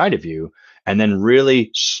there inside of you, and then really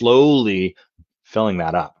slowly filling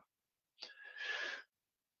that up.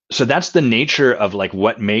 So that's the nature of like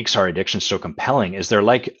what makes our addiction so compelling is they're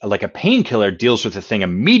like a painkiller deals with the thing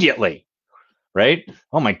immediately, right?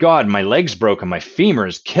 Oh my God, my leg's broken, my femur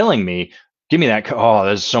is killing me. Give me that. Oh,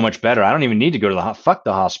 this is so much better. I don't even need to go to fuck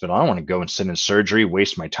the hospital. I don't want to go and sit in surgery,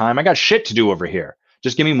 waste my time. I got shit to do over here.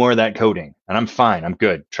 Just give me more of that codeine and I'm fine. I'm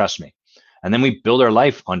good. Trust me. And then we build our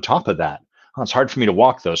life on top of that. Oh, it's hard for me to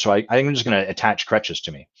walk though. So I think I'm just going to attach crutches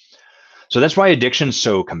to me. So that's why addiction's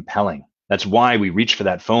so compelling. That's why we reach for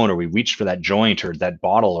that phone or we reach for that joint or that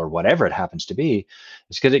bottle or whatever it happens to be.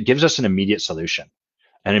 It's because it gives us an immediate solution.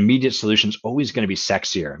 An immediate solution is always going to be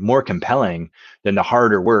sexier, more compelling than the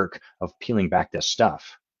harder work of peeling back this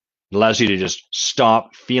stuff. It allows you to just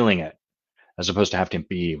stop feeling it as opposed to have to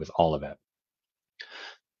be with all of it.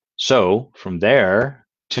 So from there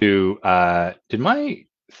to, did my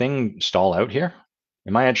thing stall out here?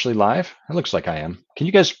 Am I actually live? It looks like I am. Can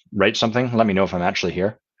you guys write something? Let me know if I'm actually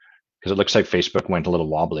here because it looks like Facebook went a little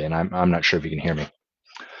wobbly and I'm not sure if you can hear me.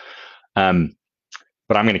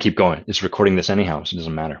 But I'm going to keep going. It's recording this anyhow, so it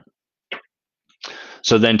doesn't matter.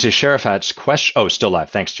 So then to Sharafat's question, oh, still live.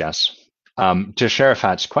 Thanks, Jess. To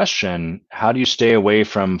Sharafat's question, how do you stay away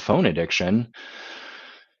from phone addiction?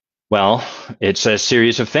 Well, it's a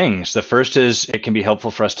series of things. The first is it can be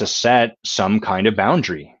helpful for us to set some kind of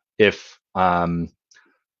boundary. If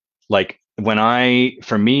like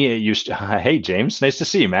for me, it used to, hey, James, nice to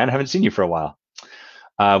see you, man. I haven't seen you for a while.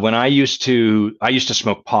 When I used to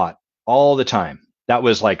smoke pot all the time. That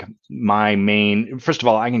was like my main, first of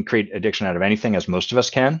all, I can create addiction out of anything as most of us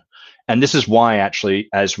can. And this is why actually,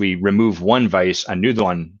 as we remove one vice, a new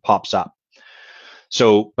one pops up.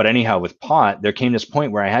 So, but anyhow, with pot, there came this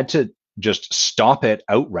point where I had to just stop it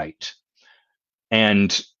outright. And,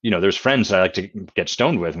 there's friends that I like to get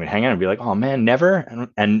stoned with and we'd hang out and be like, oh man, never.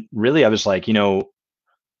 And really I was like, it's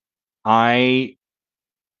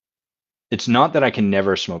not that I can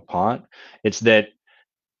never smoke pot. It's that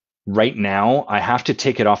right now, I have to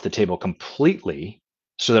take it off the table completely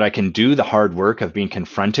so that I can do the hard work of being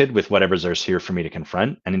confronted with whatever's there's here for me to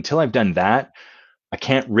confront. And until I've done that, I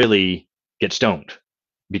can't really get stoned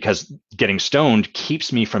because getting stoned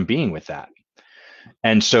keeps me from being with that.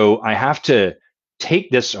 And so I have to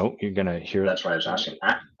take this. Oh, you're going to hear. That's why I was asking.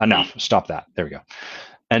 Enough. Stop that. There we go.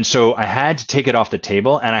 And so I had to take it off the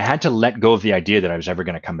table, and I had to let go of the idea that I was ever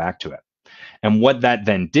going to come back to it. And what that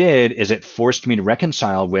then did is it forced me to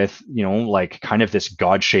reconcile with, like kind of this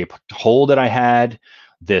God-shaped hole that I had,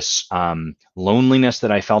 this loneliness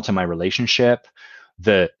that I felt in my relationship,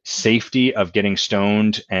 the safety of getting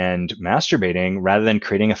stoned and masturbating rather than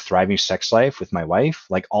creating a thriving sex life with my wife.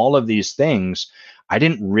 Like all of these things, I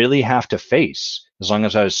didn't really have to face as long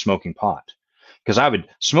as I was smoking pot. Because I would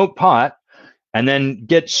smoke pot and then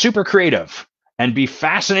get super creative and be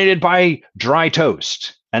fascinated by dry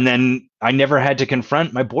toast. And then I never had to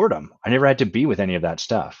confront my boredom. I never had to be with any of that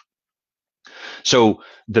stuff. So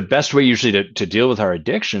the best way usually to deal with our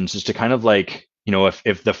addictions is to kind of like,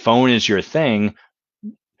 if the phone is your thing,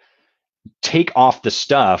 take off the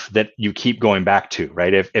stuff that you keep going back to,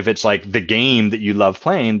 right? If it's like the game that you love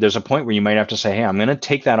playing, there's a point where you might have to say, hey, I'm going to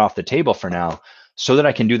take that off the table for now so that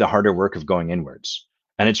I can do the harder work of going inwards.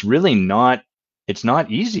 And it's really not, it's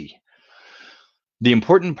not easy. The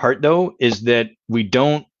important part though is that we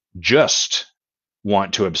don't just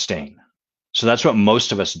want to abstain. So that's what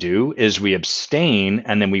most of us do is we abstain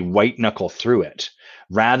and then we white knuckle through it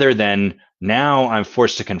rather than now I'm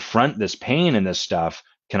forced to confront this pain and this stuff.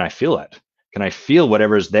 Can I feel it? Can I feel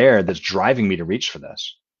whatever is there that's driving me to reach for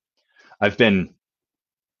this?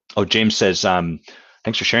 James says,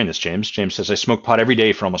 thanks for sharing this, James. James says, I smoked pot every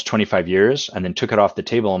day for almost 25 years and then took it off the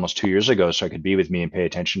table almost 2 years ago so I could be with me and pay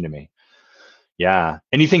attention to me. Yeah.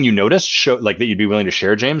 Anything you noticed like that you'd be willing to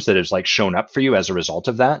share, James, that has like shown up for you as a result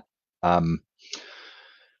of that?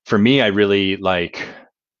 For me, I really like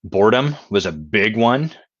boredom was a big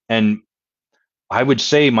one. And I would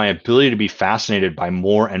say my ability to be fascinated by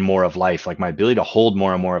more and more of life, like my ability to hold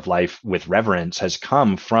more and more of life with reverence has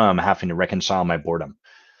come from having to reconcile my boredom.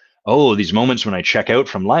 Oh, these moments when I check out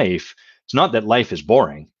from life, it's not that life is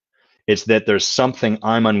boring. It's that there's something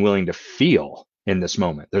I'm unwilling to feel in this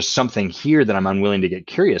moment. There's something here that I'm unwilling to get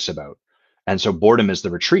curious about. And so boredom is the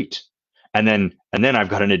retreat. And then I've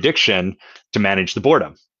got an addiction to manage the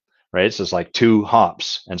boredom, right? So it's like two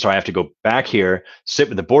hops. And so I have to go back here, sit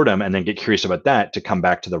with the boredom, and then get curious about that to come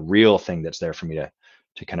back to the real thing that's there for me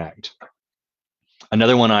to connect.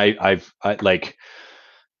 Another one I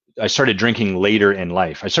started drinking later in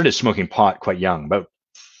life. I started smoking pot quite young, about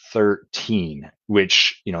 13,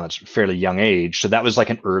 which, that's a fairly young age. So that was like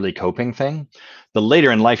an early coping thing. The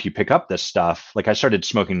later in life you pick up this stuff, like I started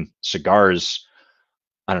smoking cigars,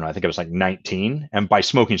 I don't know, I think I was like 19. And by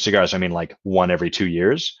smoking cigars, I mean like one every 2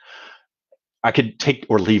 years. I could take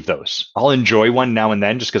or leave those. I'll enjoy one now and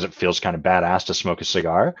then just because it feels kind of badass to smoke a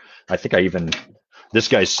cigar. I think this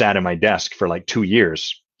guy sat in my desk for like 2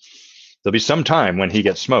 years. There'll be some time when he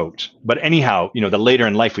gets smoked. But anyhow, the later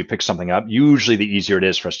in life we pick something up, usually the easier it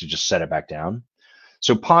is for us to just set it back down.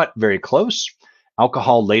 So pot, very close.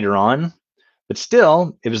 Alcohol later on, but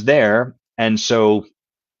still it was there. And so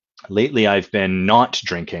lately I've been not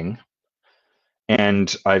drinking.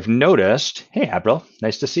 And I've noticed, hey, April,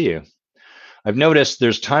 nice to see you. I've noticed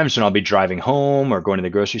there's times when I'll be driving home or going to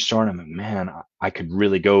the grocery store and I'm like, man, I could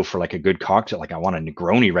really go for like a good cocktail. Like I want a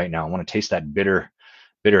Negroni right now. I want to taste that bitter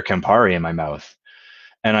Campari in my mouth.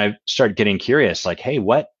 And I started getting curious, like, hey,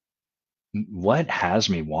 what has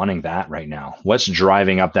me wanting that right now? What's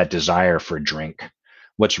driving up that desire for a drink?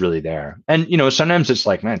 What's really there? And, sometimes it's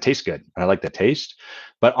like, man, it tastes good. I like the taste.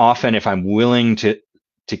 But often if I'm willing to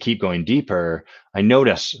keep going deeper, I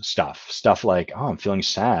notice stuff like, oh, I'm feeling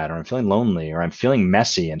sad, or I'm feeling lonely, or I'm feeling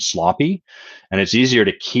messy and sloppy. And it's easier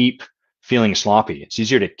to keep feeling sloppy. It's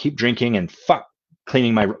easier to keep drinking and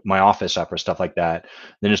cleaning my office up or stuff like that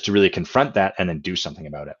than just to really confront that and then do something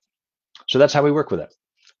about it. So that's how we work with it.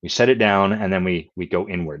 We set it down and then we go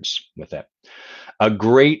inwards with it. A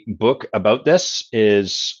great book about this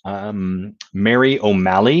is Mary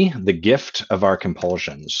O'Malley, The Gift of Our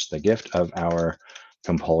Compulsions. The Gift of Our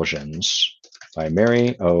Compulsions by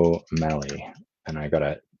Mary O'Malley. And I got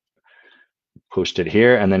to post it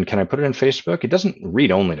here. And then can I put it in Facebook? It doesn't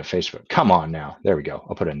read only to Facebook. Come on now. There we go.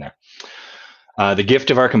 I'll put it in there. The Gift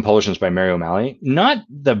of Our Compulsions by Mary O'Malley. Not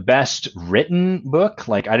the best written book.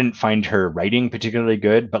 Like I didn't find her writing particularly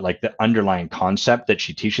good, but like the underlying concept that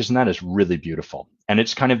she teaches in that is really beautiful. And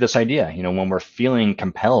it's kind of this idea, when we're feeling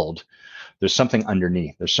compelled, there's something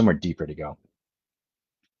underneath. There's somewhere deeper to go.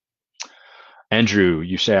 Andrew,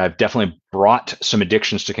 you say, I've definitely brought some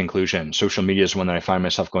addictions to conclusion. Social media is one that I find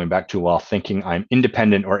myself going back to while thinking I'm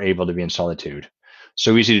independent or able to be in solitude.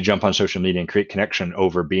 So easy to jump on social media and create connection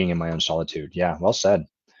over being in my own solitude. Yeah, well said.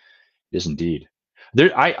 It is indeed.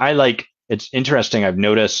 I like, it's interesting. I've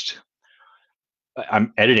noticed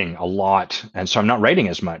I'm editing a lot, and so I'm not writing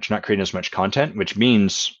as much, not creating as much content, which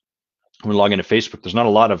means when we log into Facebook, there's not a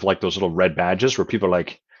lot of like those little red badges where people are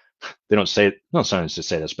like, they don't say, no, sometimes to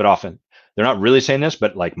say this, but often they're not really saying this,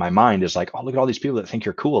 but like my mind is like, oh, look at all these people that think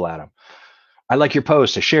you're cool, Adam. I like your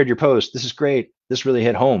post. I shared your post. This is great. This really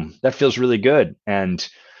hit home. That feels really good. And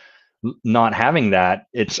not having that,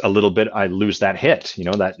 it's a little bit, I lose that hit,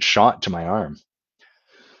 that shot to my arm.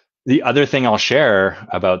 The other thing I'll share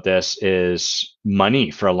about this is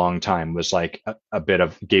money for a long time was like a bit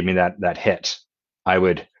of gave me that hit. I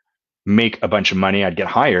would make a bunch of money, I'd get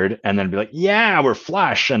hired, and then be like, yeah, we're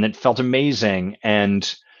flush, and it felt amazing.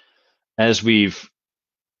 And as we've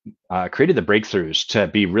created the breakthroughs to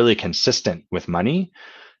be really consistent with money,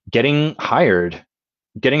 getting hired,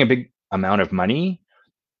 getting a big amount of money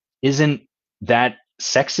isn't that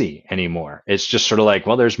sexy anymore. It's just sort of like,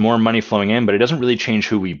 well, there's more money flowing in, but it doesn't really change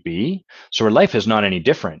who we be. So our life is not any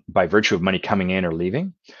different by virtue of money coming in or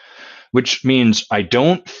leaving, which means I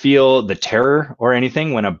don't feel the terror or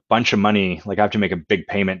anything when a bunch of money, like I have to make a big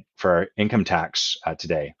payment for income tax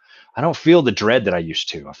today. I don't feel the dread that I used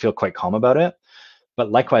to. I feel quite calm about it.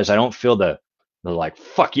 But likewise, I don't feel the like,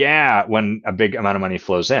 fuck yeah, when a big amount of money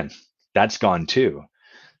flows in. That's gone too.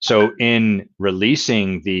 So in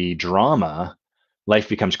releasing the drama, life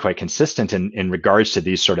becomes quite consistent in regards to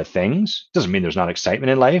these sort of things. Doesn't mean there's not excitement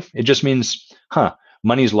in life. It just means,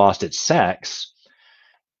 money's lost its sex.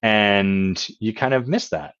 And you kind of miss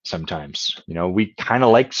that sometimes. We kind of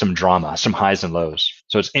like some drama, some highs and lows.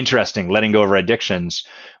 So it's interesting letting go of our addictions.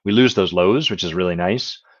 We lose those lows, which is really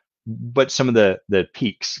nice. But some of the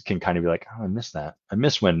peaks can kind of be like, oh, I miss that. I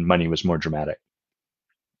miss when money was more dramatic.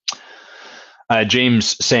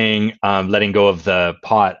 James saying, letting go of the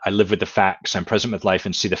pot. I live with the facts. I'm present with life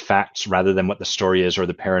and see the facts rather than what the story is or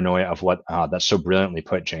the paranoia of what. That's so brilliantly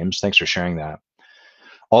put, James. Thanks for sharing that.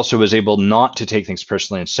 Also was able not to take things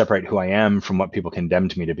personally and separate who I am from what people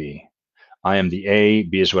condemned me to be. I am the A,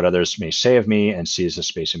 B is what others may say of me, and C is the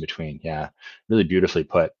space in between. Yeah, really beautifully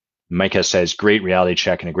put. Micah says, great reality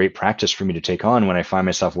check and a great practice for me to take on when I find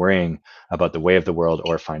myself worrying about the way of the world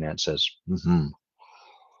or finances. Mm-hmm.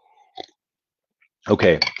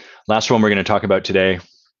 Okay, last one we're going to talk about today.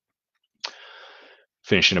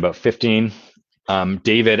 Finish in about 15.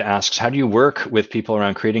 David asks, how do you work with people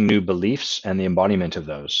around creating new beliefs and the embodiment of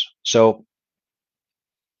those? So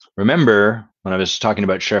remember when I was talking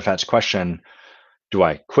about Sherifat's question, do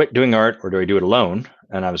I quit doing art or do I do it alone?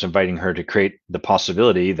 And I was inviting her to create the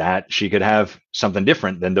possibility that she could have something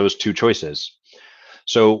different than those two choices.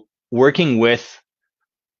 So working with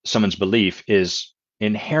someone's belief is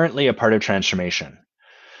inherently a part of transformation.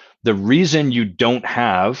 The reason you don't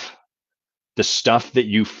have the stuff that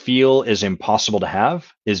you feel is impossible to have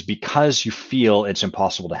is because you feel it's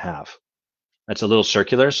impossible to have. That's a little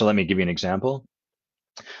circular, so let me give you an example.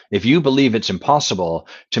 If you believe it's impossible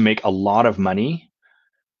to make a lot of money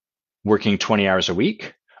working 20 hours a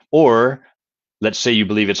week, or let's say you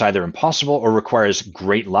believe it's either impossible or requires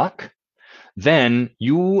great luck, then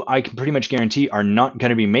you, I can pretty much guarantee, are not going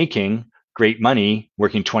to be making great money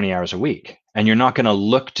working 20 hours a week. And you're not going to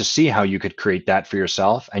look to see how you could create that for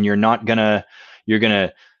yourself. And you're going to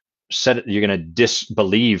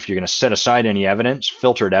disbelieve, you're going to set aside any evidence,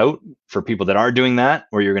 filter it out for people that are doing that,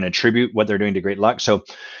 or you're going to attribute what they're doing to great luck. So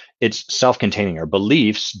it's self-containing. Our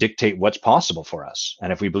beliefs dictate what's possible for us.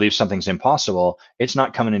 And if we believe something's impossible, it's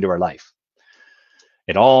not coming into our life.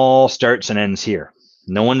 It all starts and ends here.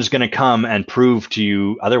 No one's going to come and prove to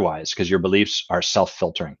you otherwise because your beliefs are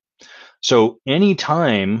self-filtering. So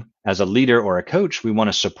anytime as a leader or a coach, we want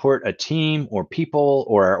to support a team or people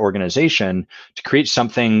or our organization to create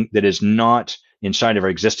something that is not inside of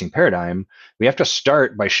our existing paradigm, we have to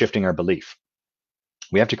start by shifting our belief.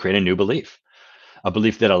 We have to create a new belief, a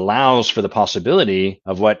belief that allows for the possibility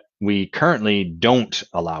of what we currently don't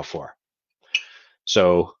allow for.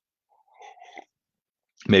 So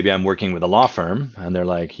maybe I'm working with a law firm and they're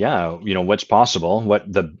like, yeah, what's possible,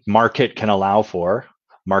 what the market can allow for.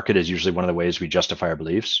 Market is usually one of the ways we justify our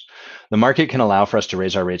beliefs. The market can allow for us to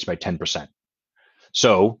raise our rates by 10%.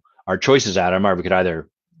 So our choices, Adam, are we could either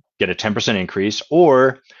get a 10% increase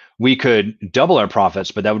or we could double our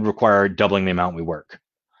profits, but that would require doubling the amount we work.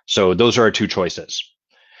 So those are our two choices.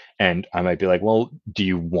 And I might be like, well, do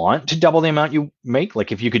you want to double the amount you make?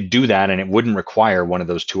 Like if you could do that and it wouldn't require one of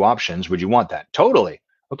those two options, would you want that? Totally.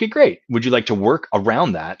 Okay, great. Would you like to work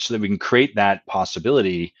around that so that we can create that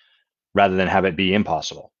possibility rather than have it be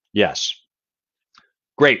impossible? Yes.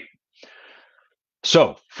 Great.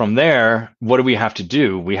 So from there, what do we have to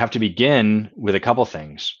do? We have to begin with a couple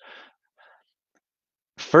things.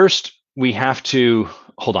 First, we have to,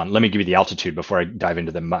 hold on, let me give you the altitude before I dive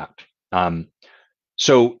into the muck.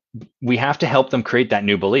 So we have to help them create that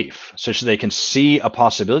new belief such that they can see a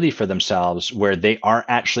possibility for themselves where they are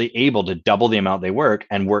actually able to double the amount they work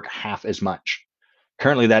and work half as much.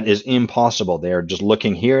 Currently, that is impossible. They are just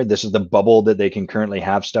looking here. This is the bubble that they can currently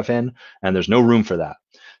have stuff in, and there's no room for that.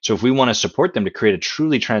 So if we want to support them to create a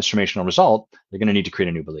truly transformational result, they're going to need to create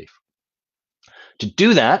a new belief. To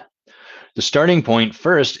do that, the starting point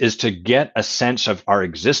first is to get a sense of our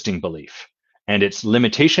existing belief and its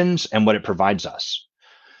limitations and what it provides us.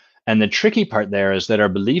 And the tricky part there is that our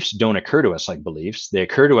beliefs don't occur to us like beliefs. They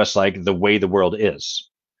occur to us like the way the world is.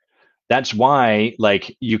 That's why,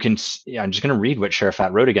 like, you can, I'm just going to read what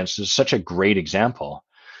Sharafat wrote against. This is such a great example.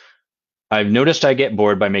 I've noticed I get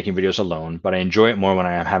bored by making videos alone, but I enjoy it more when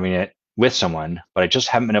I am having it with someone, but I just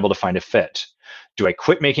haven't been able to find a fit. Do I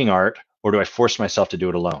quit making art or do I force myself to do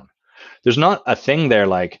it alone? There's not a thing there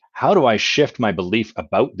like, how do I shift my belief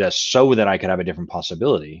about this so that I could have a different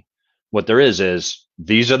possibility? What there is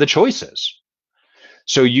these are the choices.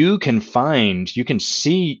 So you can find, you can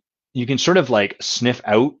see, you can sort of like sniff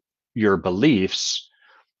out your beliefs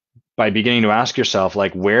by beginning to ask yourself,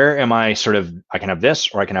 like, where am I sort of, I can have this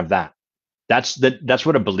or I can have that. That's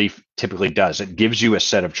what a belief typically does. It gives you a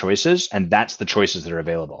set of choices, and that's the choices that are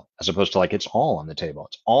available, as opposed to like it's all on the table.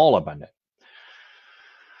 It's all abundant.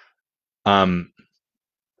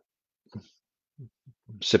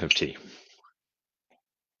 Sip of tea.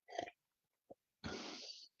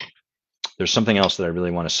 There's something else that I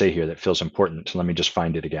really want to say here that feels important. So let me just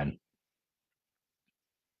find it again.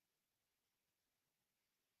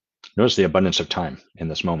 Notice the abundance of time in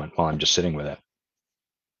this moment while I'm just sitting with it.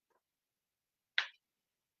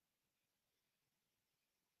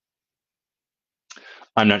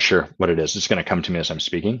 I'm not sure what it is. It's going to come to me as I'm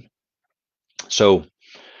speaking. So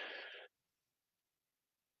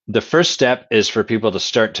the first step is for people to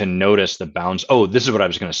start to notice the bounds. Oh, this is what I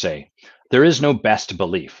was going to say. There is no best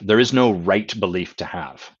belief. There is no right belief to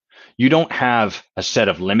have. You don't have a set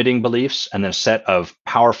of limiting beliefs and then a set of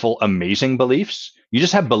powerful, amazing beliefs. You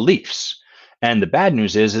just have beliefs. And the bad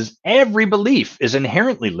news is every belief is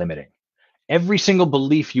inherently limiting. Every single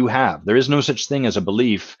belief you have, there is no such thing as a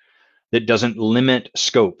belief that doesn't limit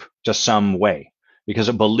scope to some way, because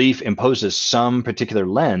a belief imposes some particular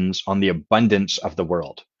lens on the abundance of the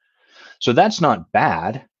world. So that's not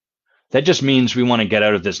bad. That just means we want to get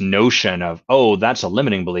out of this notion of, oh, that's a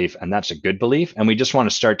limiting belief and that's a good belief. And we just want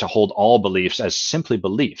to start to hold all beliefs as simply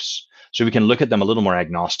beliefs, so we can look at them a little more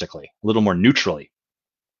agnostically, a little more neutrally.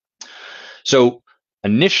 So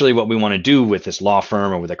initially, what we want to do with this law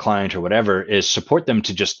firm or with a client or whatever is support them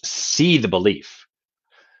to just see the belief,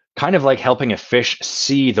 kind of like helping a fish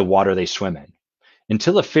see the water they swim in.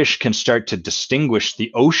 Until a fish can start to distinguish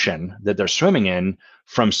the ocean that they're swimming in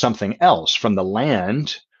from something else, from the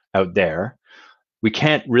land out there, we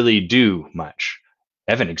can't really do much.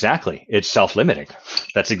 Evan, exactly. It's self-limiting.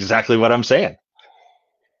 That's exactly what I'm saying.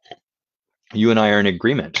 You and I are in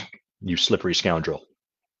agreement, you slippery scoundrel.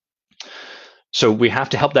 So we have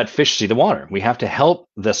to help that fish see the water. We have to help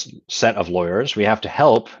this set of lawyers. We have to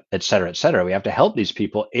help, et cetera, et cetera. We have to help these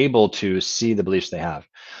people able to see the beliefs they have.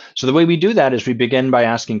 So the way we do that is we begin by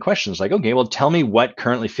asking questions like, okay, well, tell me what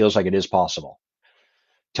currently feels like it is possible.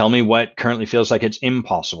 Tell me what currently feels like it's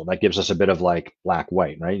impossible. That gives us a bit of like black,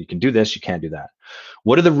 white, right? You can do this, you can't do that.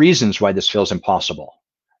 What are the reasons why this feels impossible?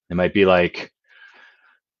 It might be like,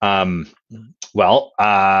 the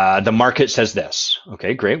market says this.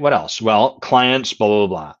 Okay, great. What else? Well, clients, blah, blah,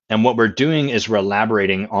 blah. And what we're doing is we're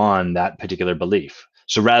elaborating on that particular belief.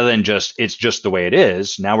 So rather than just, it's just the way it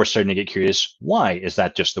is, now we're starting to get curious. Why is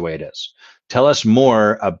that just the way it is? Tell us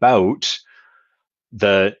more about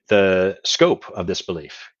the scope of this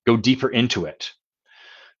belief. Go deeper into it.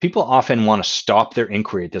 People often want to stop their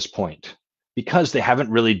inquiry at this point because they haven't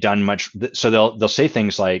really done much. So they'll say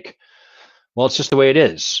things like, well, it's just the way it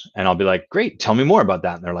is. And I'll be like, great, tell me more about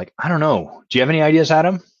that. And they're like, I don't know. Do you have any ideas,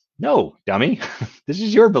 Adam? No, dummy. This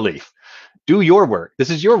is your belief. Do your work. This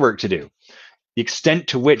is your work to do. The extent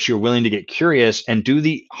to which you're willing to get curious and do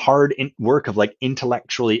the hard work of like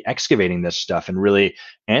intellectually excavating this stuff and really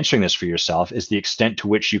answering this for yourself is the extent to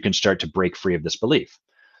which you can start to break free of this belief.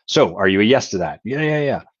 So are you a yes to that?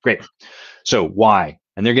 Yeah. Great. So why?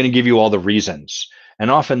 And they're going to give you all the reasons. And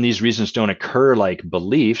often these reasons don't occur like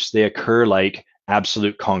beliefs, they occur like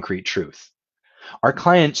absolute concrete truth. Our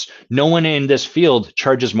clients, no one in this field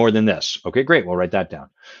charges more than this. Okay, great, we'll write that down.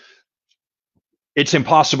 It's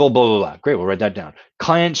impossible, blah, blah, blah. Great, we'll write that down.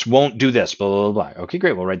 Clients won't do this, blah, blah, blah. Okay,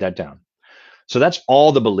 great, we'll write that down. So that's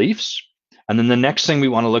all the beliefs. And then the next thing we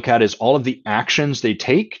want to look at is all of the actions they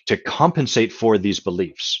take to compensate for these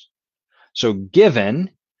beliefs. So given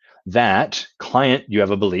that client, you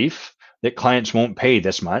have a belief, that clients won't pay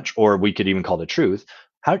this much, or we could even call the truth,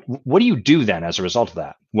 what do you do then as a result of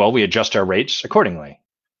that? Well, we adjust our rates accordingly.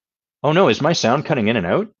 Oh no, is my sound cutting in and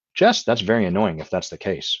out? Jess, that's very annoying if that's the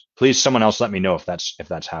case. Please, someone else let me know if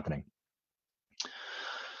that's happening.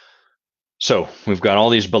 So we've got all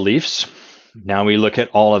these beliefs. Now we look at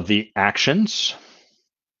all of the actions.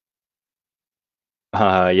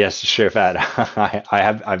 Yes, Sheriff Ad,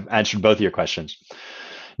 I've answered both of your questions.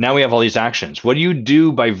 Now we have all these actions. What do you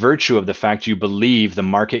do by virtue of the fact you believe the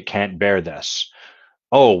market can't bear this?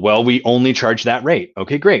 Oh, well, we only charge that rate.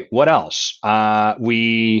 Okay, great. What else?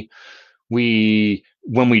 We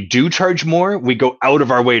when we do charge more, we go out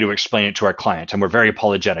of our way to explain it to our client, and we're very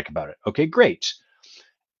apologetic about it. Okay, great.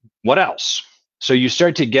 What else? So you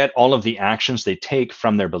start to get all of the actions they take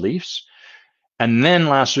from their beliefs. And then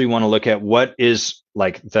lastly, we want to look at what is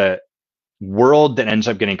like the world that ends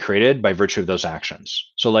up getting created by virtue of those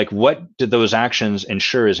actions. So like, what did those actions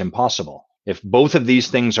ensure is impossible? If both of these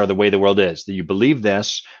things are the way the world is, that you believe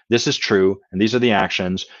this is true, and these are the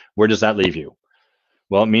actions, where does that leave you?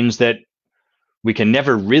 Well, it means that we can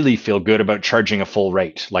never really feel good about charging a full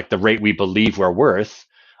rate, like the rate we believe we're worth.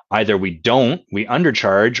 Either we don't, we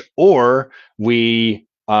undercharge, or we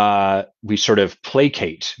sort of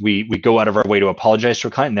placate. We go out of our way to apologize to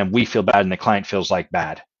a client, and then we feel bad, and the client feels like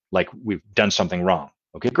bad, like we've done something wrong.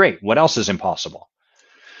 Okay, great. What else is impossible?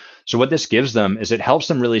 So what this gives them is it helps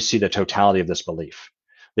them really see the totality of this belief.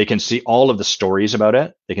 They can see all of the stories about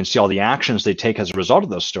it. They can see all the actions they take as a result of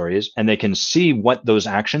those stories, and they can see what those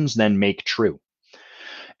actions then make true.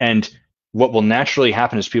 And what will naturally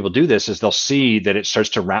happen as people do this is they'll see that it starts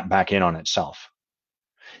to wrap back in on itself.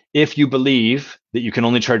 If you believe that you can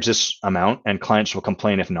only charge this amount and clients will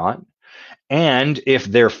complain if not, and if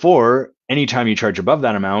therefore, anytime you charge above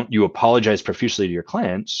that amount, you apologize profusely to your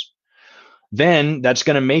clients, then that's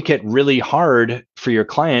going to make it really hard for your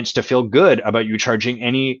clients to feel good about you charging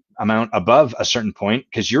any amount above a certain point,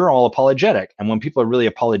 because you're all apologetic. And when people are really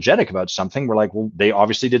apologetic about something, we're like, well, they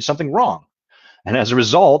obviously did something wrong. And as a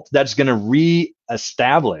result, that's going to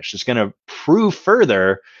reestablish, it's going to prove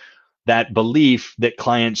further that belief that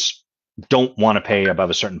clients don't want to pay above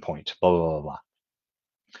a certain point, blah, blah, blah, blah.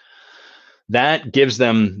 That gives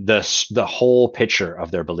them the whole picture of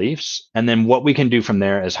their beliefs. And then what we can do from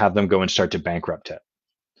there is have them go and start to bankrupt it.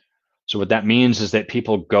 So what that means is that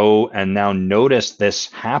people go and now notice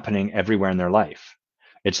this happening everywhere in their life.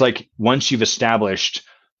 It's like once you've established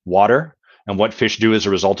water and what fish do as a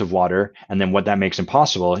result of water, and then what that makes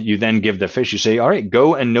impossible, you then give the fish, you say, all right,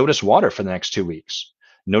 go and notice water for the next 2 weeks.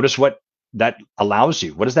 Notice what that allows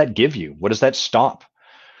you. What does that give you? What does that stop?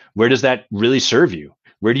 Where does that really serve you?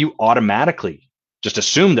 Where do you automatically just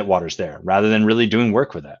assume that water's there rather than really doing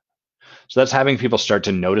work with it? So that's having people start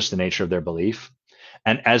to notice the nature of their belief.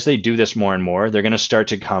 And as they do this more and more, they're going to start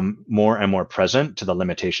to come more and more present to the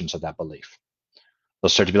limitations of that belief. They'll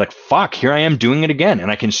start to be like, fuck, here I am doing it again.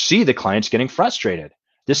 And I can see the clients getting frustrated.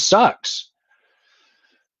 This sucks.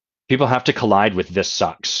 People have to collide with this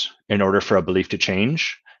sucks in order for a belief to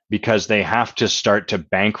change, because they have to start to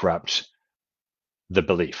bankrupt the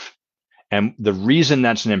belief. And the reason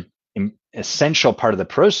that's an essential part of the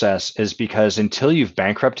process is because until you've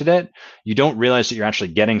bankrupted it, you don't realize that you're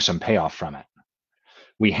actually getting some payoff from it.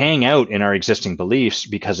 We hang out in our existing beliefs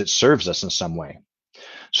because it serves us in some way.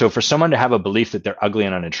 So for someone to have a belief that they're ugly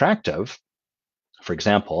and unattractive, for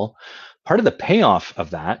example, part of the payoff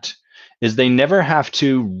of that is they never have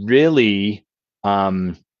to really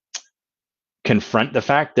confront the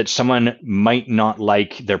fact that someone might not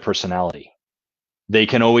like their personality. They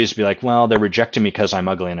can always be like, well, they're rejecting me because I'm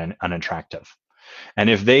ugly and unattractive. And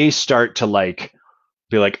if they start to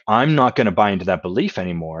be like, I'm not going to buy into that belief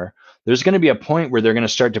anymore, there's going to be a point where they're going to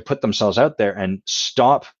start to put themselves out there and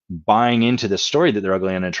stop buying into the story that they're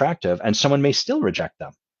ugly and unattractive, and someone may still reject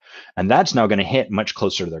them. And that's now going to hit much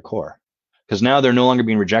closer to their core, because now they're no longer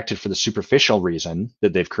being rejected for the superficial reason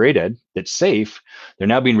that they've created that's safe. They're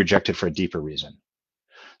now being rejected for a deeper reason.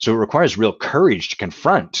 So it requires real courage to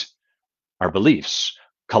confront our beliefs,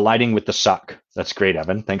 colliding with the suck. That's great,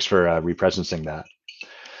 Evan. Thanks for represencing that.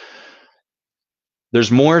 There's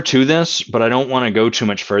more to this, but I don't want to go too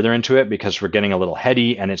much further into it because we're getting a little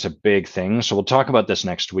heady and it's a big thing. So we'll talk about this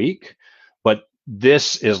next week. But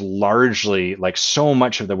this is largely, like, so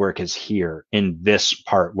much of the work is here in this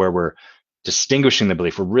part where we're distinguishing the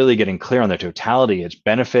belief. We're really getting clear on the totality, its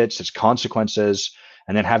benefits, its consequences,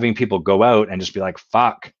 and then having people go out and just be like,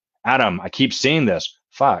 fuck, Adam, I keep seeing this,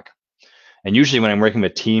 fuck. And usually when I'm working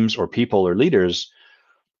with teams or people or leaders,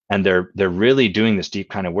 and they're really doing this deep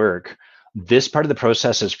kind of work, this part of the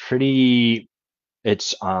process is pretty,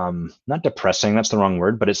 it's not depressing, that's the wrong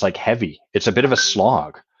word, but it's like heavy. It's a bit of a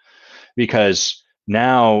slog. because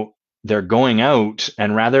now they're going out,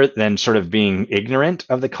 and rather than sort of being ignorant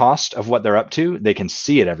of the cost of what they're up to, they can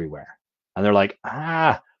see it everywhere. And they're like,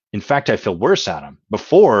 in fact, I feel worse at them.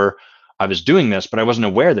 Before I was doing this, but I wasn't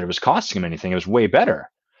aware that it was costing them anything. It was way better.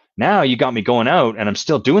 Now you got me going out and I'm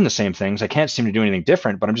still doing the same things. I can't seem to do anything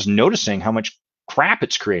different, but I'm just noticing how much crap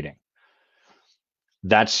it's creating.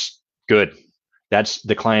 That's good. That's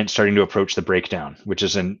the client starting to approach the breakdown, which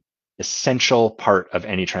is an essential part of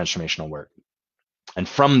any transformational work. And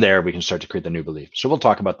from there, we can start to create the new belief. So we'll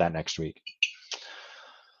talk about that next week.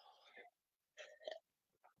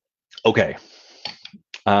 Okay.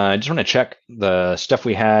 I just want to check the stuff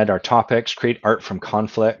we had, our topics: create art from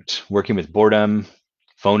conflict, working with boredom,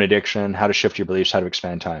 phone addiction, how to shift your beliefs, how to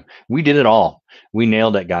expand time. We did it all. We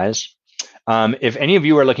nailed it, guys. If any of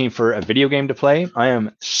you are looking for a video game to play, I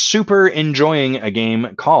am super enjoying a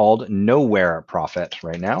game called Nowhere Profit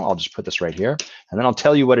right now. I'll just put this right here, and then I'll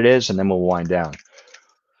tell you what it is, and then we'll wind down.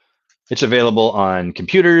 It's available on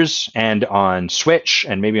computers and on Switch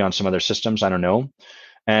and maybe on some other systems, I don't know.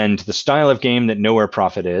 And the style of game that Nowhere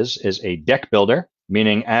Profit is a deck builder,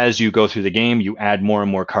 meaning as you go through the game, you add more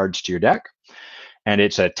and more cards to your deck. And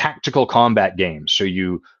it's a tactical combat game. So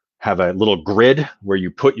you have a little grid where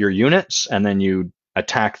you put your units and then you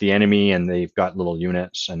attack the enemy, and they've got little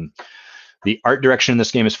units. And the art direction in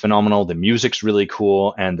this game is phenomenal. The music's really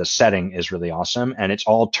cool, and the setting is really awesome. And it's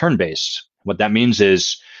all turn-based. What that means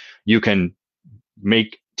is you can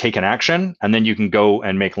take an action, and then you can go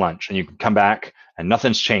and make lunch, and you can come back and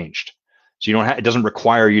nothing's changed. So you don't it doesn't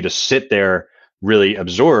require you to sit there really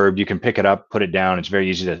absorbed. You can pick it up, put it down. It's very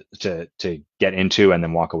easy to get into and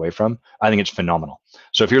then walk away from. I think it's phenomenal.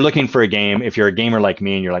 So if you're looking for a game, if you're a gamer like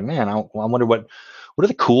me and you're like, man, I wonder what are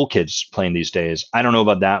the cool kids playing these days? I don't know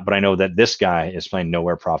about that, but I know that this guy is playing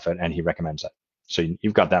Nowhere Profit and he recommends it. So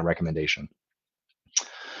you've got that recommendation.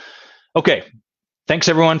 Okay. Thanks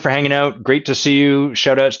everyone for hanging out. Great to see you.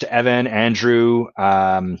 Shout outs to Evan, Andrew,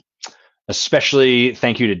 especially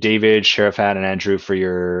thank you to David, Sharifat, and Andrew for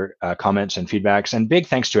your comments and feedbacks. And big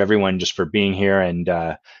thanks to everyone just for being here and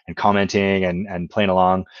commenting and playing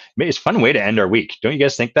along. It's a fun way to end our week. Don't you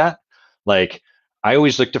guys think that? Like, I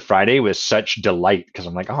always look to Friday with such delight because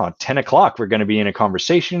I'm like, 10 o'clock, we're going to be in a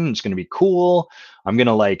conversation. It's going to be cool. I'm going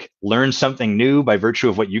to like learn something new by virtue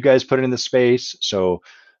of what you guys put in the space. So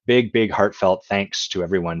big heartfelt thanks to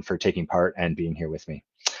everyone for taking part and being here with me.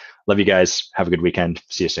 Love you guys. Have a good weekend.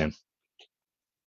 See you soon.